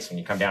smiley face when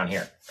you come down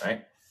here,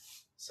 right?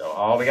 So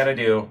all we got to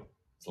do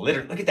is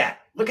literally, look at that.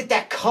 Look at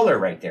that color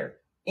right there.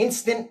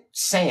 Instant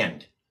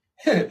sand.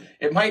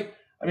 It might,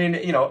 I mean,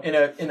 you know,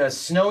 in a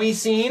snowy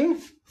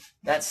scene,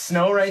 that's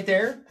snow right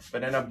there.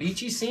 But in a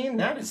beachy scene,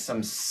 that is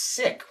some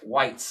sick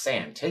white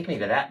sand. Take me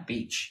to that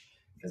beach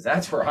because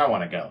that's where I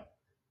want to go.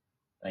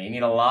 Now, you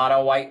need a lot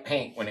of white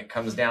paint when it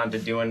comes down to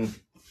doing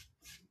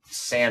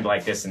sand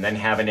like this and then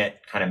having it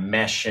kind of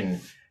mesh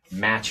and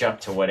match up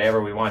to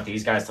whatever we want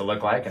these guys to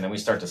look like. And then we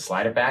start to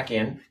slide it back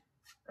in,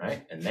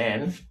 right? And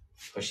then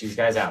push these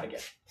guys out again.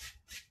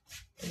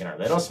 Look at our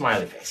little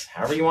smiley face.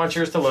 However you want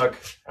yours to look,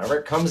 however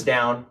it comes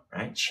down,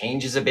 right?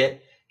 Changes a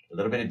bit, a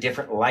little bit of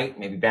different light.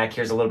 Maybe back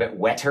here's a little bit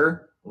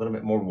wetter, a little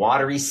bit more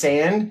watery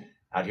sand.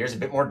 Out here's a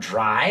bit more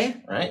dry,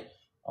 right?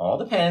 All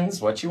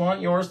depends what you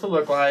want yours to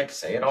look like.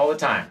 Say it all the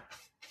time.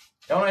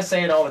 Don't I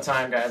say it all the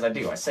time, guys? I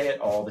do. I say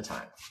it all the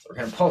time. So we're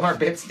going to pull our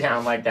bits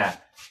down like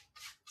that.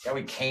 Yeah,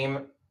 we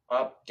came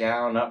up,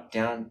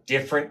 down,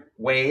 different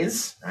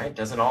ways, right?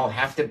 Doesn't all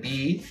have to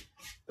be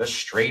the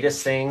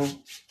straightest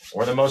thing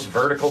or the most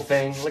vertical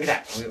thing. Look at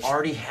that. We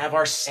already have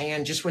our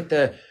sand just with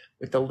the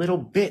little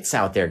bits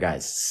out there,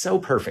 guys. So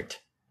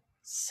perfect.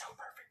 So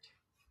perfect.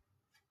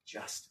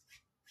 Just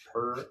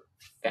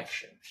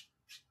perfection.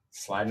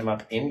 Sliding them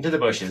up into the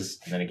bushes.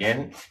 And then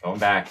again, going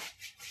back,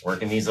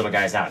 working these little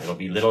guys out. It'll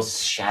be little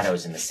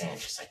shadows in the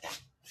sand, just like that.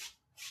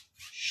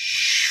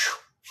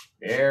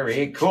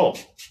 Very cool.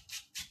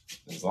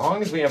 As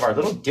long as we have our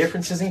little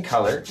differences in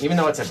color, even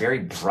though it's a very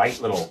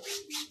bright little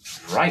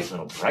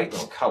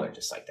color,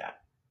 just like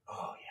that.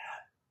 Oh,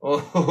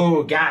 yeah.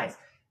 Oh, guys.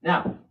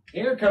 Now,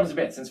 here comes a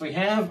bit. Since we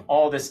have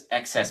all this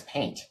excess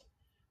paint,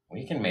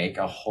 we can make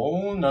a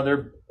whole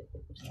nother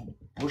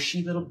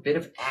bushy little bit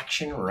of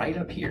action right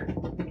up here.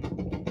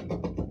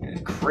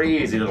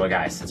 Crazy little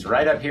guy sits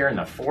right up here in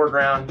the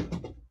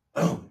foreground.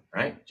 Boom,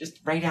 right? Just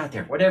right out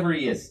there. Whatever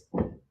he is,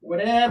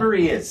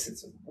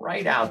 sits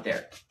right out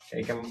there.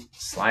 Take him,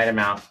 slide him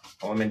out,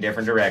 pull him in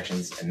different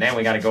directions, and then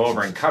we got to go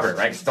over and cover it,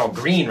 right? It's all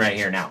green right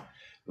here now.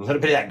 A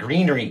little bit of that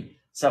greenery.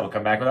 So we'll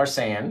come back with our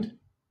sand,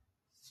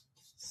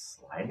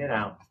 slide it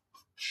out.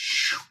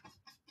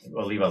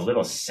 We'll leave a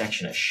little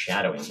section of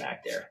shadowing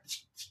back there.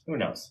 Who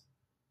knows?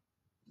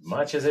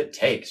 Much as it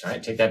takes,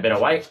 right? Take that bit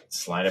of white,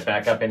 slide it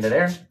back up into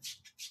there.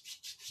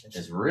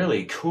 This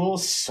really cool,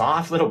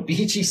 soft little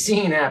beachy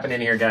scene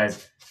happening here,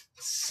 guys.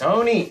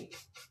 So neat.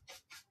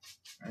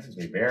 As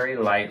we very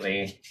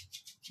lightly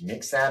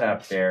mix that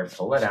up there,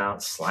 pull it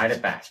out, slide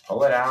it back,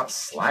 pull it out,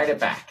 slide it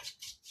back.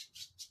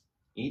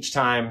 Each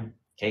time,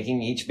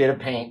 taking each bit of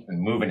paint and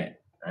moving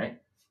it, right?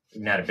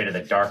 Even out a bit of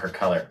the darker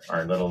color,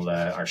 our little,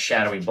 our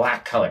shadowy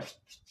black color,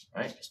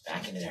 right? Just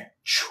back into there.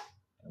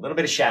 A little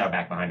bit of shadow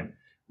back behind him.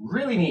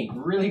 Really neat,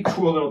 really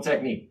cool little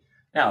technique.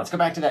 Now, let's go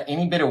back to that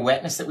any bit of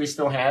wetness that we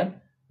still had.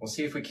 We'll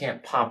see if we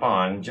can't pop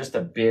on just a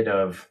bit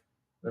of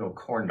little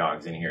corn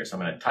dogs in here. So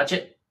I'm going to touch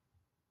it.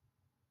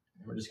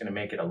 And we're just going to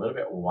make it a little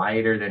bit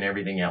wider than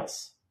everything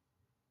else.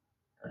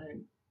 All right.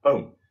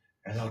 Boom.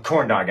 There's a little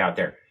corn dog out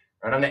there.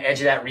 Right on the edge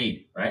of that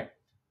reed, right?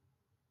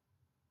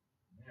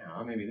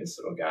 Now, maybe this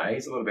little guy,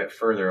 he's a little bit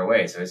further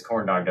away, so his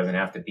corn dog doesn't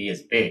have to be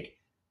as big.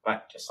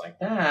 But just like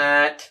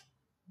that,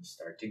 you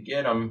start to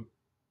get them.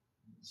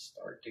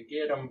 Start to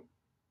get them.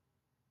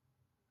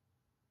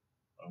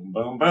 Boom,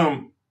 boom,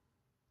 boom.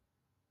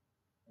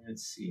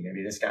 Let's see,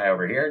 maybe this guy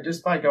over here,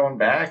 just by going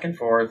back and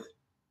forth,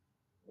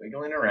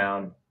 wiggling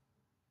around.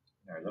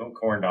 Our little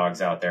corn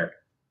dogs out there.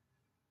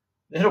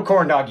 Little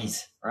corn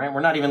doggies, right? We're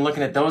not even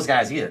looking at those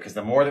guys either, because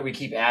the more that we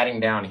keep adding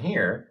down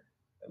here,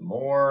 the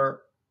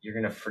more you're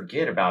going to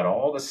forget about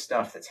all the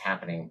stuff that's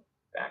happening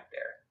back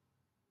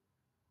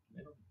there.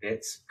 Little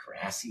bits,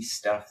 grassy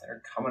stuff that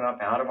are coming up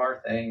out of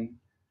our thing,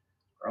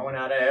 growing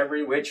out of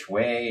every which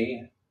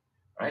way,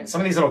 right? And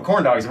some of these little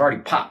corn dogs have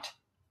already popped.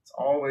 It's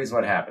always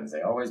what happens.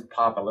 They always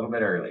pop a little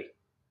bit early.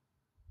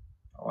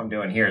 All I'm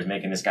doing here is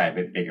making this guy a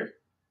bit bigger.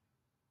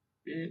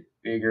 Bit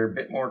bigger, a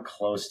bit more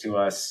close to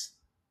us.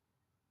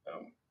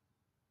 Boom.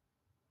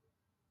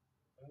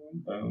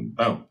 Boom, boom,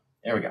 boom.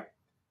 There we go.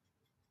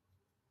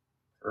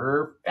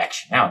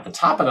 Perfection. Now, at the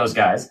top of those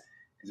guys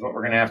is what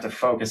we're going to have to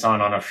focus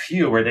on a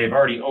few where they've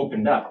already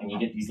opened up, and you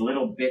get these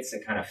little bits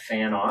that kind of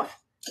fan off.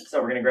 So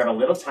we're going to grab a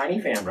little tiny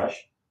fan brush.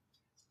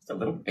 It's a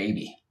little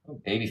baby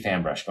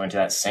fan brush. Going to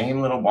that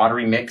same little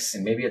watery mix,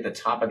 and maybe at the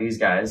top of these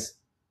guys,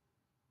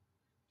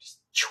 just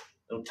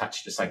a little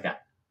touch, just like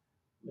that.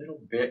 Little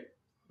bit,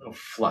 little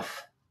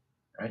fluff,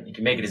 right? You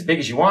can make it as big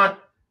as you want,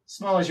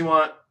 small as you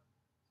want,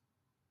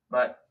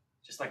 but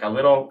just like a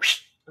little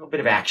bit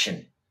of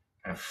action,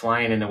 kind of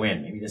flying in the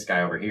wind. Maybe this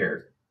guy over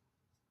here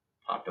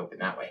popped open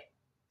that way.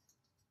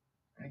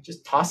 Right?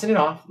 Just tossing it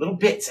off, little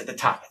bits at the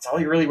top. That's all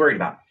you're really worried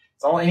about.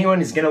 It's all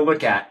anyone is going to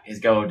look at is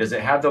go, does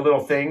it have the little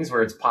things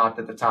where it's popped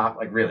at the top?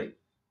 Like, really?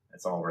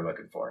 That's all we're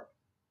looking for.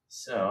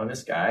 So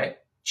this guy,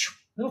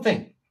 little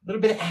thing, a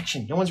little bit of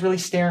action. No one's really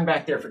staring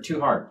back there for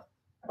too hard.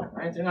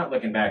 Right? They're not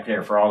looking back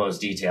there for all those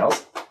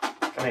details.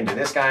 Come into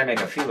this guy,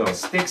 make a few little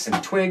sticks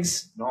and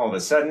twigs, and all of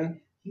a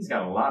sudden, he's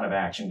got a lot of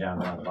action down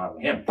there on the bottom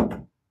of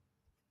him.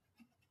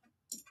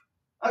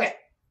 Okay.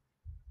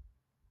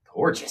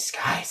 Gorgeous,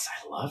 guys.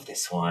 I love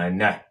this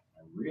one. I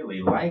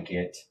really like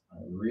it. I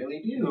really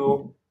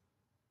do.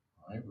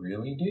 I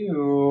really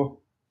do.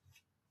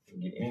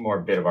 Get any more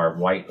bit of our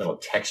white little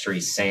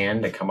textury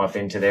sand to come up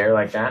into there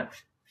like that.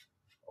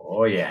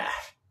 Oh, yeah.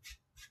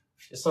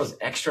 Just those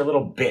extra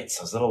little bits,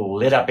 those little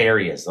lit up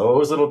areas,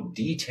 those little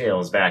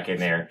details back in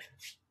there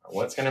are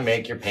what's going to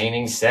make your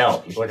painting sell.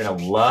 People are going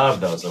to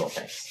love those little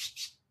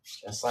things.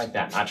 Just like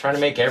that. Not trying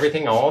to make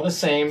everything all the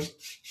same.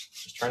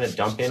 Just trying to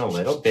dump in a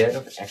little bit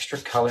of extra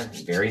color,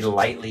 very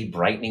lightly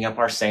brightening up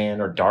our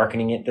sand or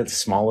darkening it to the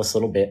smallest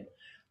little bit.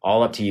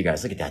 All up to you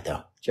guys. Look at that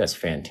though. Just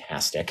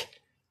fantastic.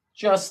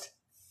 Just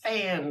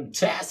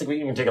fantastic. We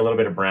can even take a little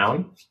bit of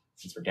brown.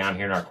 Since we're down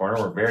here in our corner,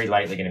 we're very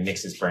lightly going to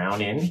mix this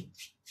brown in.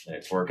 Let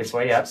it work its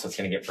way up, so it's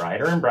going to get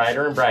brighter and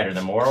brighter and brighter.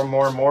 The more and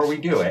more and more we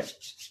do it,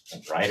 the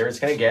brighter it's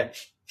going to get,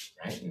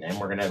 right? And then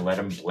we're going to let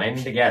them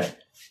blend together.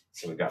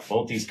 So we've got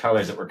both these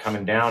colors that we're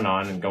coming down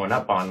on and going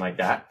up on like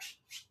that.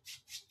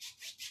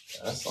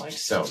 Just like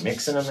so,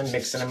 mixing them and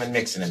mixing them and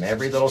mixing them.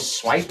 Every little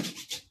swipe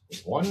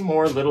is one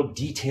more little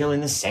detail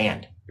in the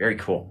sand. Very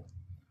cool.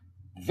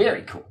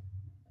 Very cool.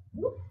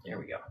 There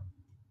we go.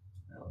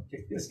 I'll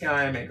take this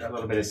guy, make a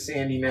little bit of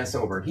sandy mess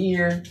over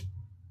here.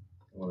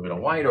 A little bit of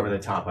white over the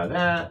top of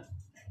that.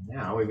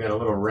 Now we've got a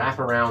little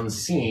wraparound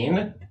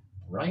scene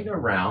right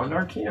around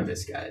our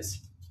canvas, guys.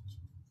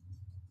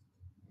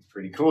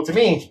 Pretty cool to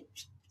me.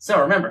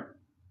 So remember,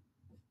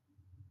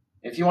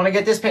 if you want to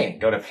get this painting,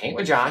 go to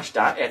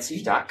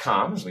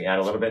PaintWithJosh.etsy.com as we add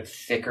a little bit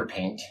thicker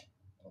paint,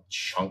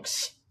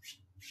 chunks.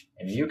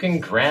 And you can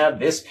grab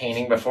this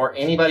painting before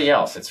anybody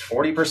else. It's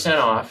 40%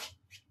 off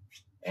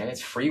and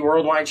it's free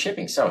worldwide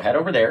shipping. So head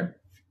over there,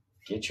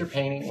 get your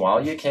painting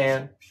while you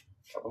can.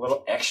 A couple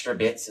little extra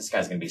bits. This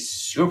guy's going to be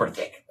super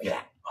thick. Look at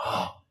that.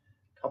 Oh,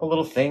 a couple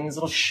little things,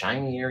 little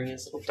shiny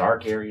areas, little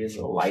dark areas,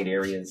 little light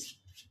areas.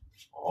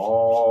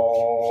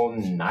 All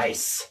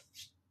nice.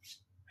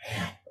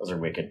 Man, those are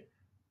wicked.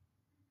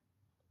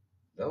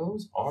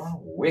 Those are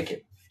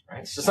wicked,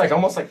 right? It's just like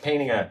almost like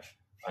painting a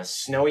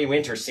snowy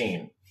winter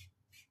scene,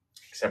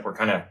 except we're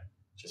kind of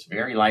just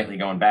very lightly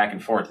going back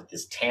and forth with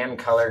this tan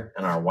color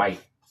and our white.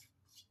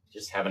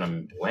 Just having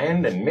them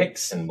blend and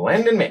mix and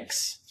blend and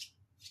mix.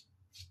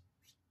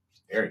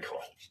 Very cool.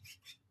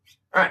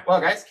 All right,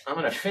 well, guys, I'm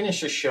going to finish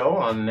the show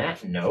on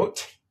that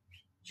note.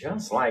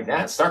 Just like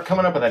that. Start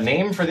coming up with a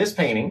name for this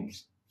painting,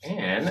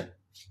 and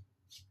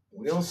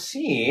we'll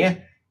see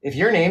if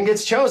your name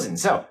gets chosen.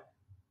 So,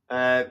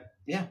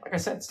 yeah, like I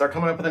said, start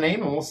coming up with a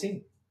name, and we'll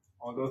see.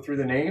 I'll go through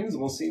the names,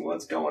 and we'll see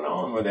what's going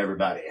on with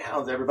everybody.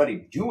 How's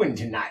everybody doing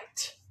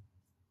tonight?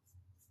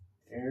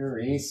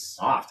 Very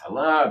soft. I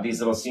love these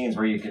little scenes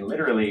where you can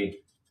literally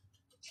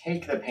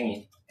take the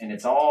paint, and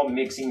it's all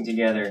mixing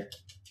together.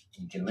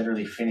 You can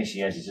literally finish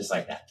the edges just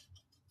like that.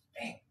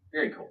 Bang.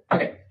 Very cool.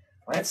 Okay,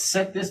 let's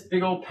set this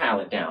big old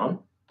palette down.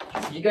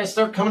 You guys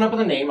start coming up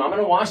with a name. I'm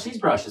going to wash these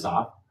brushes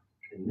off.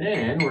 And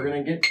then we're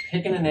going to get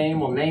picking a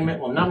name. We'll name it.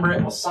 We'll number it.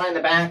 We'll sign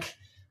the back.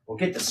 We'll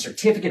get the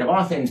certificate of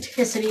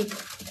authenticity.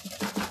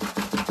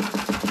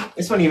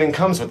 This one even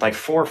comes with like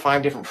 4 or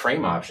 5 different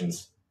frame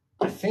options.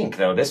 I think,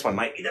 though, this one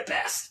might be the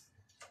best.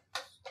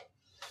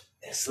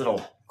 This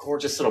little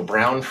gorgeous little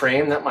brown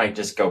frame, that might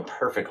just go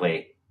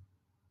perfectly.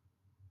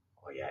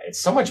 Yeah,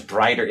 it's so much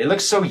brighter. It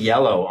looks so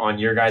yellow on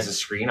your guys'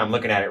 screen. I'm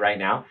looking at it right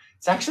now.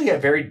 It's actually a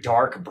very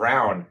dark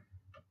brown,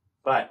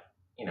 but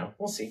you know,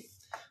 we'll see.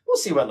 We'll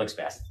see what looks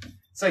best.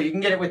 So you can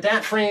get it with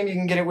that frame. You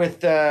can get it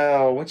with,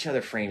 which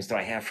other frames do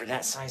I have for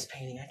that size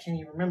painting? I can't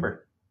even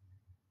remember.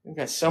 We've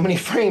got so many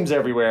frames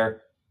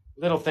everywhere.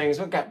 Little things.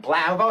 We've got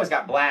black. I've always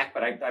got black,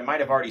 but I might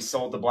have already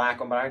sold the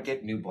black one, but I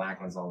get new black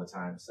ones all the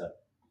time. So.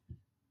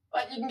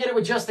 But you can get it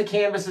with just the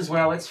canvas as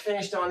well. It's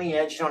finished on the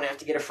edge. You don't have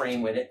to get a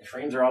frame with it. The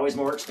frames are always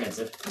more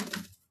expensive.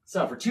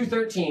 So for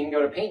 $213,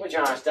 go to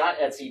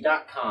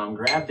PaintWithJosh.etsy.com,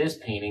 grab this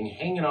painting,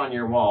 hang it on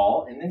your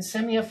wall, and then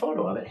send me a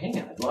photo of it. Hang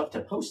it. I'd love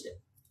to post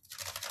it.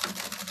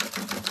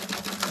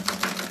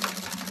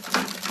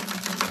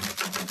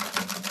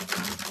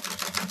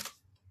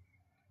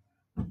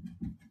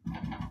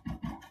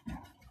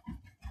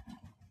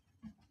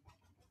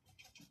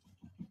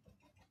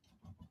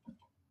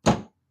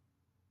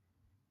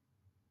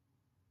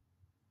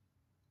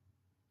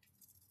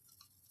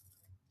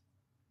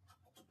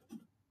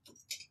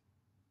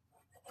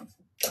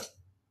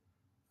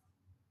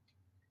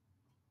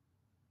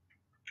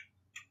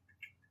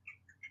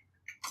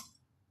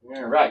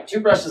 All right,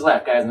 2 brushes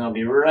left, guys, and I'll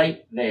be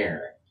right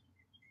there.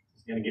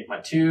 Just gonna get my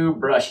 2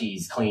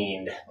 brushies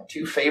cleaned, my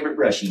 2 favorite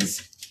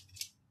brushies.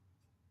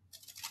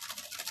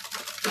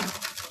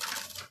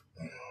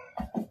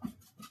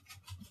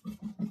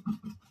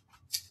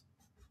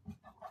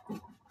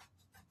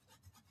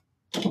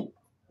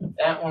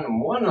 That one and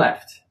 1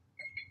 left.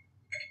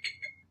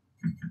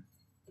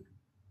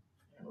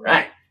 All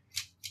right,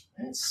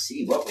 let's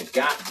see what we've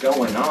got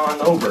going on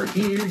over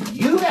here,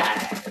 you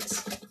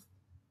guys.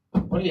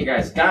 What do you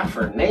guys got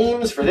for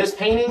names for this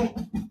painting?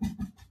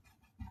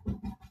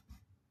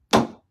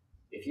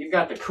 If you've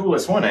got the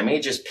coolest one, I may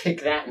just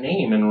pick that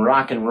name and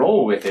rock and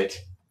roll with it.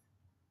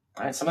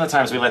 All right, some of the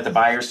times we let the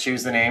buyers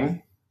choose the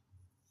name,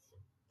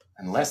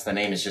 unless the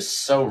name is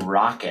just so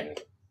rockin'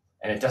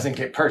 and it doesn't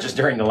get purchased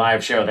during the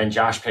live show, then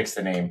Josh picks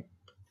the name.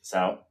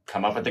 So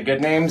come up with the good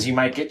names. You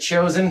might get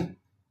chosen.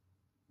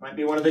 Might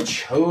be one of the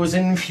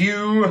chosen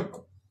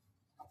few.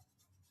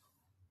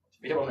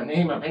 be able to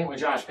name a Paint with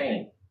Josh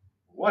painting.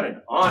 What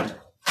an honor.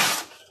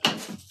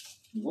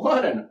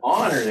 What an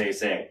honor, they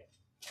say.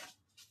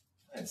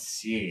 Let's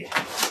see.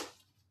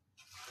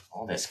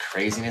 All this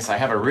craziness. I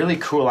have a really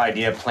cool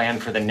idea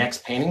planned for the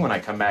next painting when I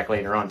come back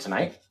later on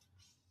tonight.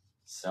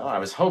 So I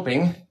was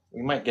hoping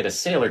we might get a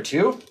sail or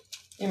two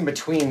in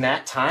between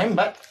that time,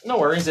 but no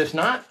worries if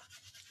not.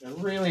 A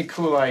really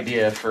cool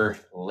idea for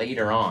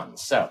later on.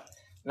 So,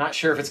 not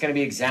sure if it's going to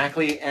be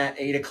exactly at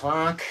 8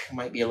 o'clock.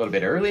 Might be a little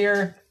bit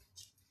earlier.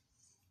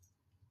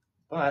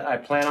 But I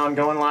plan on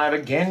going live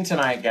again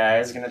tonight,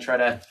 guys. Gotta try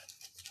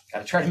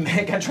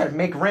to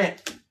make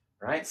rent,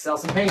 right? Sell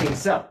some paintings.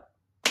 So,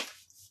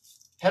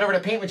 head over to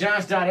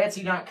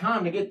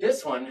PaintWithJosh.etsy.com to get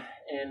this one.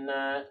 And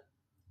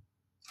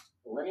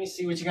let me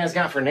see what you guys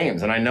got for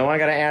names. And I know I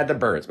got to add the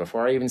birds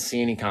before I even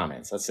see any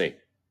comments. Let's see.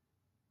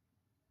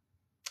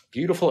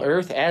 Beautiful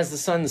Earth as the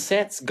sun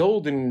sets,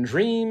 golden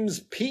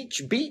dreams,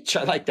 Peach Beach.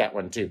 I like that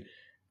one too.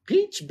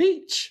 Peach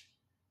Beach.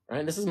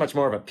 Right? This is much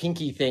more of a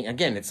pinky thing.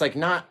 Again, it's like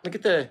not, look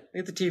at the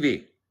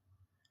TV.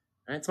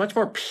 Right? It's much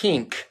more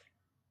pink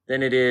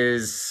than it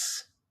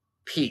is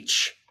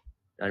peach.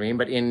 You know what I mean?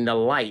 But in the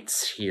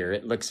lights here,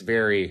 it looks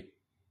very,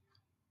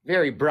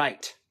 very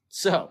bright.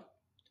 So,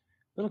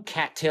 little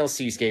cattail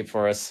seascape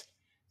for us.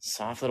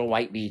 Soft little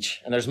white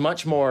beach. And there's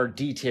much more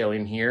detail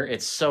in here.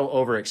 It's so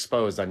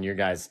overexposed on your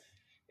guys'.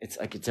 It's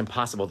like it's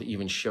impossible to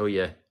even show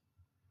you.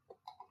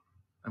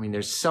 I mean,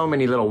 there's so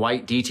many little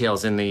white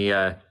details in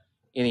the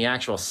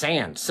actual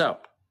sand. So,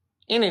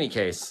 in any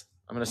case,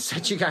 I'm going to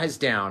set you guys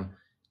down.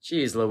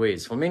 Jeez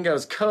Louise.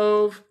 Flamingo's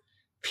Cove,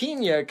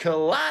 Pina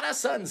Colada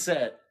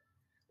Sunset.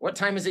 What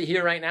time is it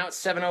here right now?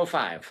 It's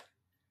 7:05.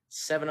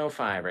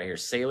 7:05 right here.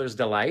 Sailor's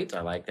Delight.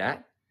 I like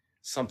that.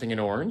 Something in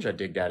orange. I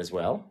dig that as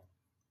well.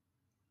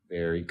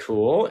 Very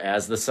cool.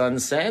 As the sun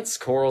sets,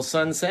 Coral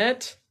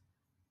Sunset.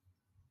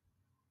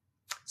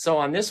 So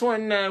on this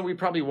one, we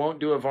probably won't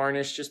do a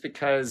varnish just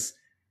because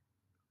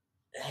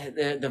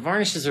the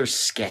varnishes are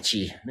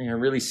sketchy. They are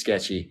really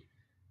sketchy.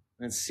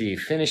 Let's see.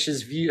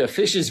 Fish's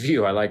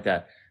View. I like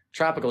that.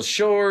 Tropical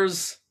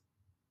Shores.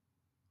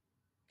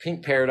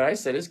 Pink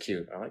Paradise. That is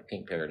cute. I like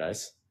Pink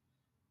Paradise.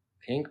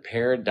 Pink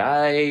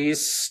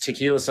Paradise.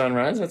 Tequila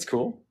Sunrise. That's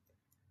cool.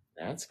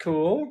 That's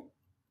cool.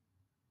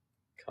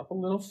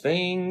 Couple little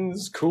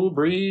things. Cool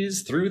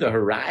Breeze. Through the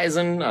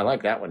Horizon. I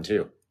like that one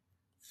too.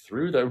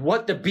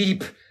 What the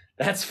beep?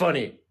 That's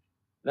funny.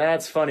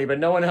 That's funny, but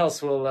no one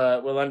else will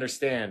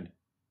understand.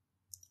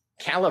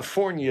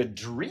 California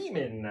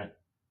Dreamin'.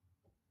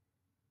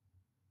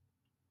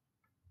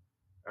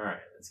 All right,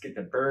 let's get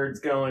the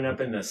birds going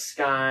up in the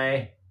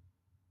sky.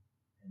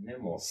 And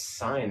then we'll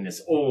sign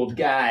this old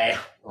guy.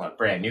 Well, a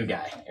brand new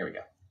guy. Here we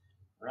go.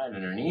 Right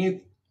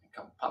underneath.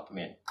 Come pop him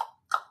in.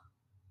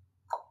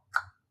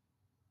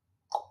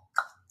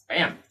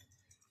 Bam.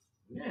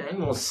 And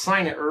we'll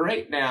sign it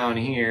right down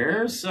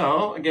here.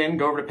 So, again,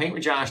 go over to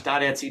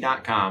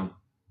PaintWithJosh.etsy.com.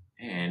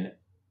 And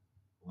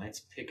let's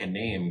pick a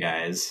name,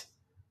 guys.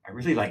 I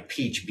really like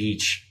Peach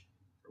Beach.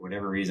 For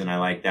whatever reason, I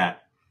like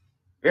that.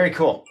 Very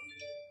cool.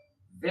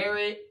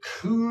 Very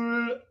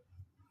cool.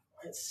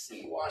 Let's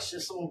see. Wash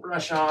this little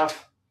brush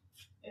off.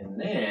 And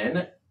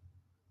then,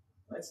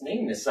 let's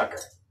name this sucker.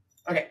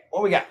 Okay,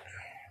 what we got?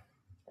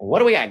 What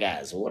do we got,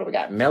 guys? What do we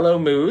got? Mellow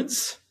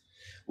Moods.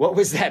 What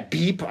was that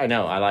beep? I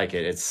know, I like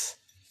it.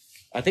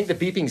 I think the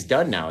beeping's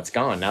done now. It's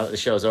gone now that the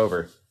show's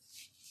over.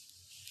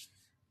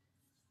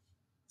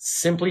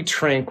 Simply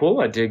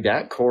Tranquil. I dig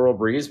that. Coral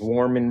Breeze.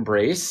 Warm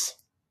Embrace.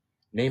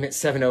 Name it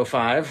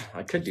 705.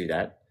 I could do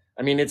that.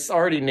 I mean, it's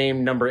already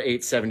named number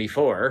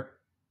 874.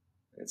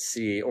 Let's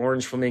see.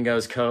 Orange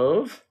Flamingo's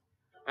Cove.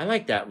 I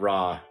like that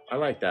raw. I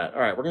like that. All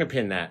right, we're going to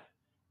pin that.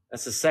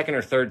 That's the second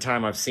or third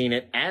time I've seen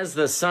it. As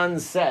the sun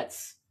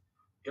sets,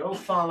 go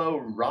follow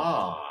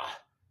Raw.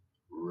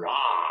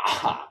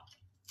 Raw.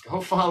 Go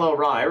follow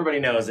Raw. Everybody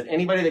knows that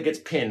anybody that gets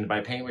pinned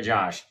by Paint with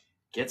Josh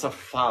gets a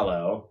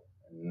follow.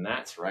 And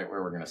that's right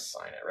where we're going to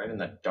sign it, right in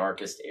the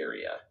darkest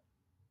area.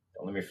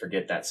 Don't let me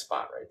forget that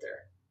spot right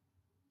there.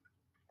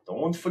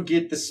 Don't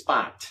forget the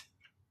spot.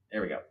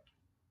 There we go.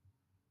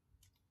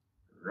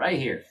 Right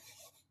here.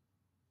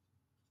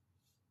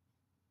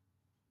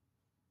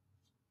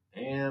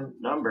 And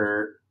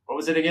number, what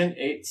was it again?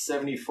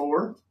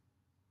 874.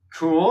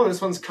 Cool. This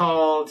one's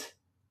called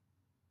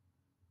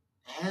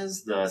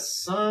As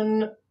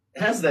the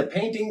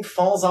Painting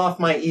Falls Off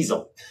My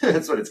Easel.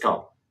 That's what it's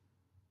called.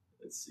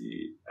 Let's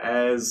see.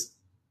 As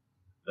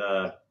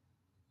the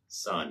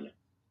sun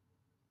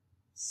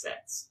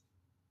sets.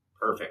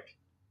 Perfect.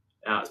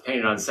 Now it's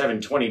painted on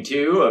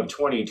 7/22 of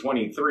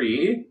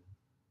 2023.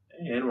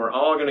 And we're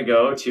all going to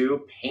go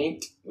to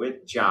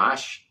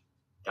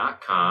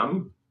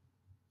PaintWithJosh.com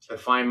to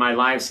find my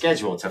live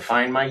schedule, to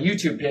find my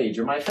YouTube page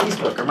or my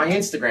Facebook or my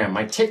Instagram,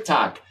 my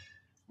TikTok,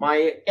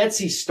 my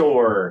Etsy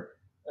store,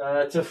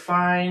 to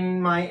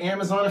find my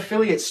Amazon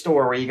affiliate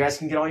store where you guys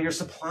can get all your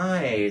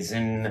supplies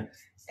and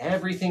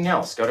everything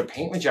else. Go to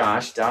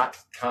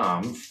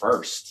PaintWithJosh.com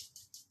first.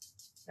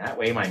 That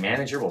way my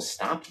manager will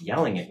stop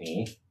yelling at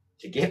me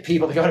to get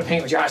people to go to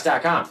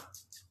PaintWithJosh.com.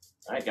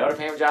 All right, go to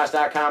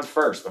PaintWithJosh.com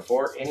first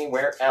before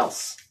anywhere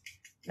else.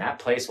 And that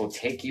place will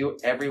take you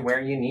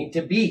everywhere you need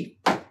to be.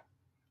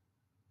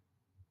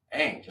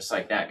 Dang, just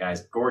like that,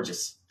 guys.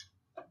 Gorgeous.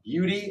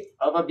 Beauty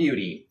of a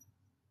beauty.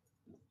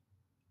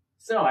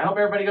 So I hope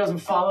everybody goes and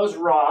follows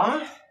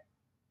Raw.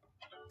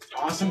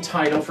 Awesome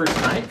title for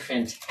tonight.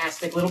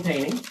 Fantastic little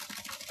painting.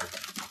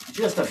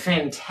 Just a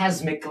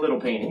phantasmic little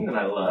painting that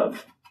I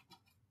love.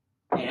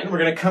 And we're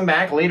going to come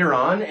back later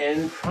on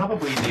and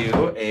probably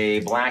do a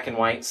black and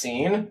white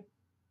scene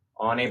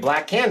on a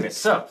black canvas.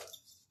 So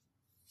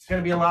it's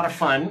going to be a lot of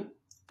fun.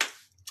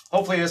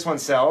 Hopefully this one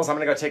sells. I'm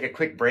going to go take a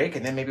quick break,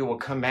 and then maybe we'll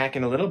come back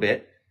in a little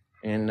bit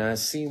and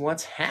see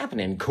what's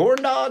happening.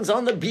 Corn dogs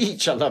on the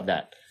beach. I love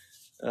that.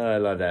 I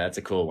love that. That's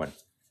a cool one.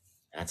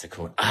 That's a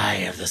cool one.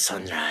 Eye of the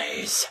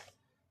sunrise.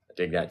 I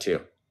dig that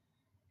too.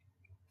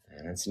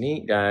 And it's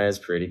neat, guys.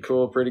 Pretty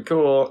cool, pretty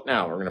cool.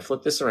 Now, we're going to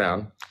flip this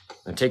around. I'm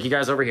going to take you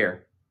guys over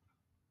here.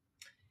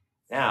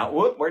 Now,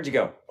 whoop, where'd you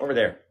go? Over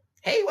there.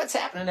 Hey, what's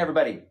happening,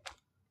 everybody?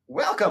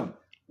 Welcome.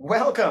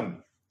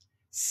 Welcome.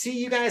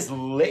 See you guys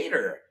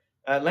later.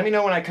 Let me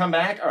know when I come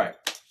back. All right.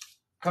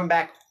 Come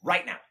back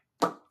right now.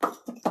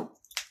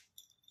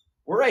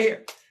 We're right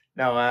here.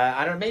 No,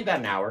 I don't maybe about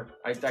an hour.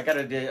 I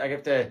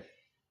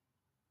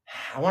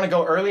want to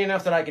go early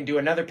enough that I can do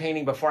another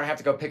painting before I have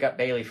to go pick up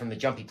Bailey from the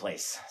jumpy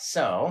place.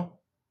 So,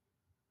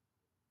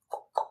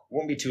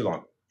 won't be too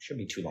long.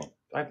 Shouldn't be too long.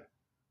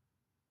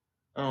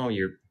 Oh,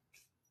 you're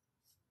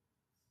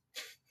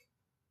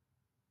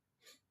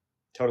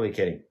totally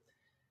kidding.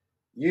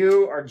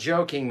 You are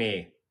joking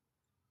me.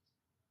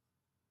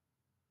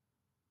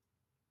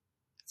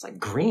 It's like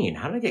green.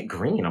 How did I get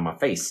green on my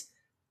face?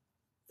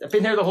 I've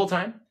been there the whole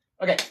time.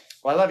 Okay.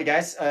 Well, I love you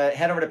guys.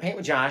 Head over to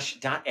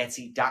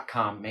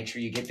paintwithjosh.etsy.com. Make sure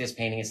you get this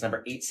painting. It's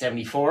number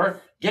 874.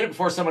 Get it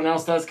before someone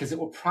else does, because it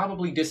will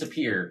probably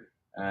disappear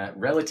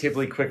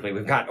relatively quickly.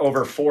 We've got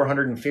over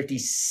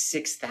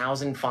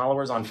 456,000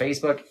 followers on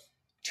Facebook,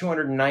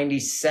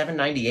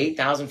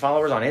 98,000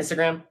 followers on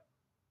Instagram.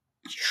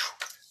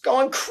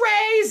 Going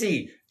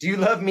crazy. Do you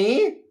love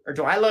me or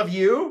do I love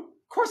you?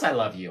 Of course I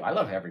love you. I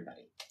love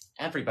everybody.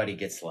 Everybody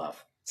gets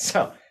love.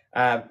 So,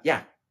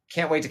 yeah,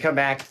 can't wait to come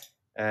back.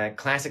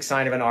 Classic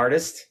sign of an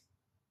artist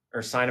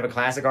or sign of a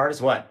classic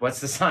artist. What? What's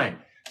the sign?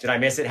 Did I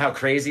miss it? How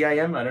crazy I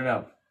am? I don't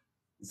know.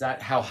 Is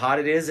that how hot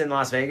it is in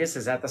Las Vegas?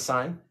 Is that the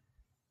sign?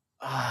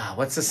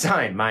 What's the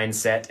sign?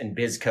 Mindset and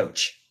biz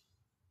coach.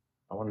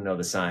 I want to know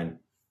the sign.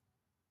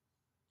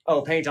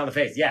 Oh, paint on the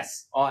face.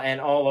 Yes. And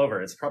all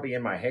over. It's probably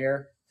in my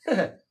hair.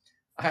 I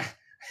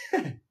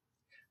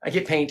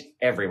get paint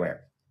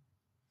everywhere.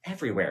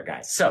 Everywhere,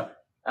 guys. So,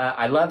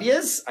 I love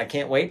yous. I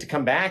can't wait to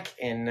come back,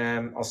 and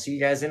I'll see you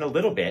guys in a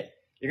little bit.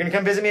 You're going to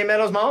come visit me at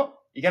Meadows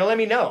Mall? You got to let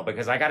me know,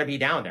 because I got to be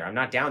down there. I'm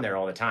not down there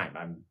all the time.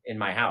 I'm in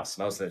my house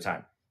most of the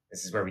time.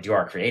 This is where we do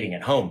our creating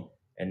at home.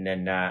 And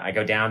then I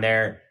go down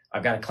there.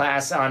 I've got a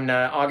class on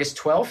August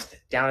 12th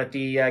down at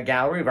the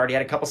gallery. We've already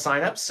had a couple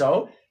signups.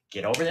 So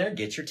get over there,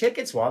 get your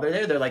tickets while they're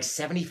there. They're like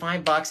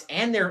 $75,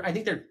 and I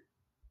think they're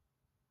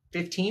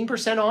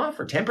 15% off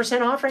or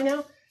 10% off right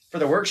now for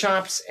the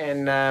workshops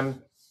and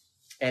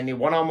the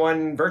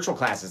one-on-one virtual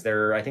classes.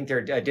 I think they're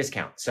a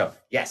discount. So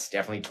yes,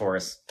 definitely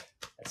Taurus.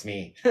 That's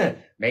me.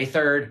 May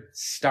 3rd,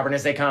 stubborn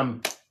as they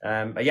come.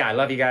 But yeah, I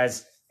love you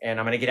guys, and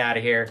I'm going to get out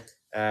of here.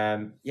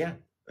 Yeah,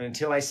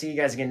 until I see you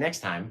guys again next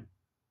time,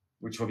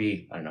 which will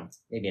be, I don't know,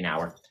 maybe an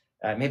hour,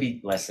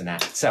 maybe less than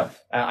that. So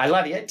I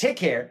love you. Take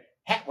care.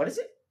 What is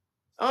it?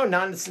 Oh,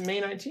 it's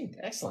May 19th.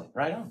 Excellent.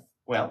 Right on.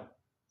 Well,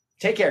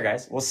 take care,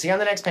 guys. We'll see you on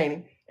the next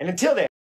painting. And until then,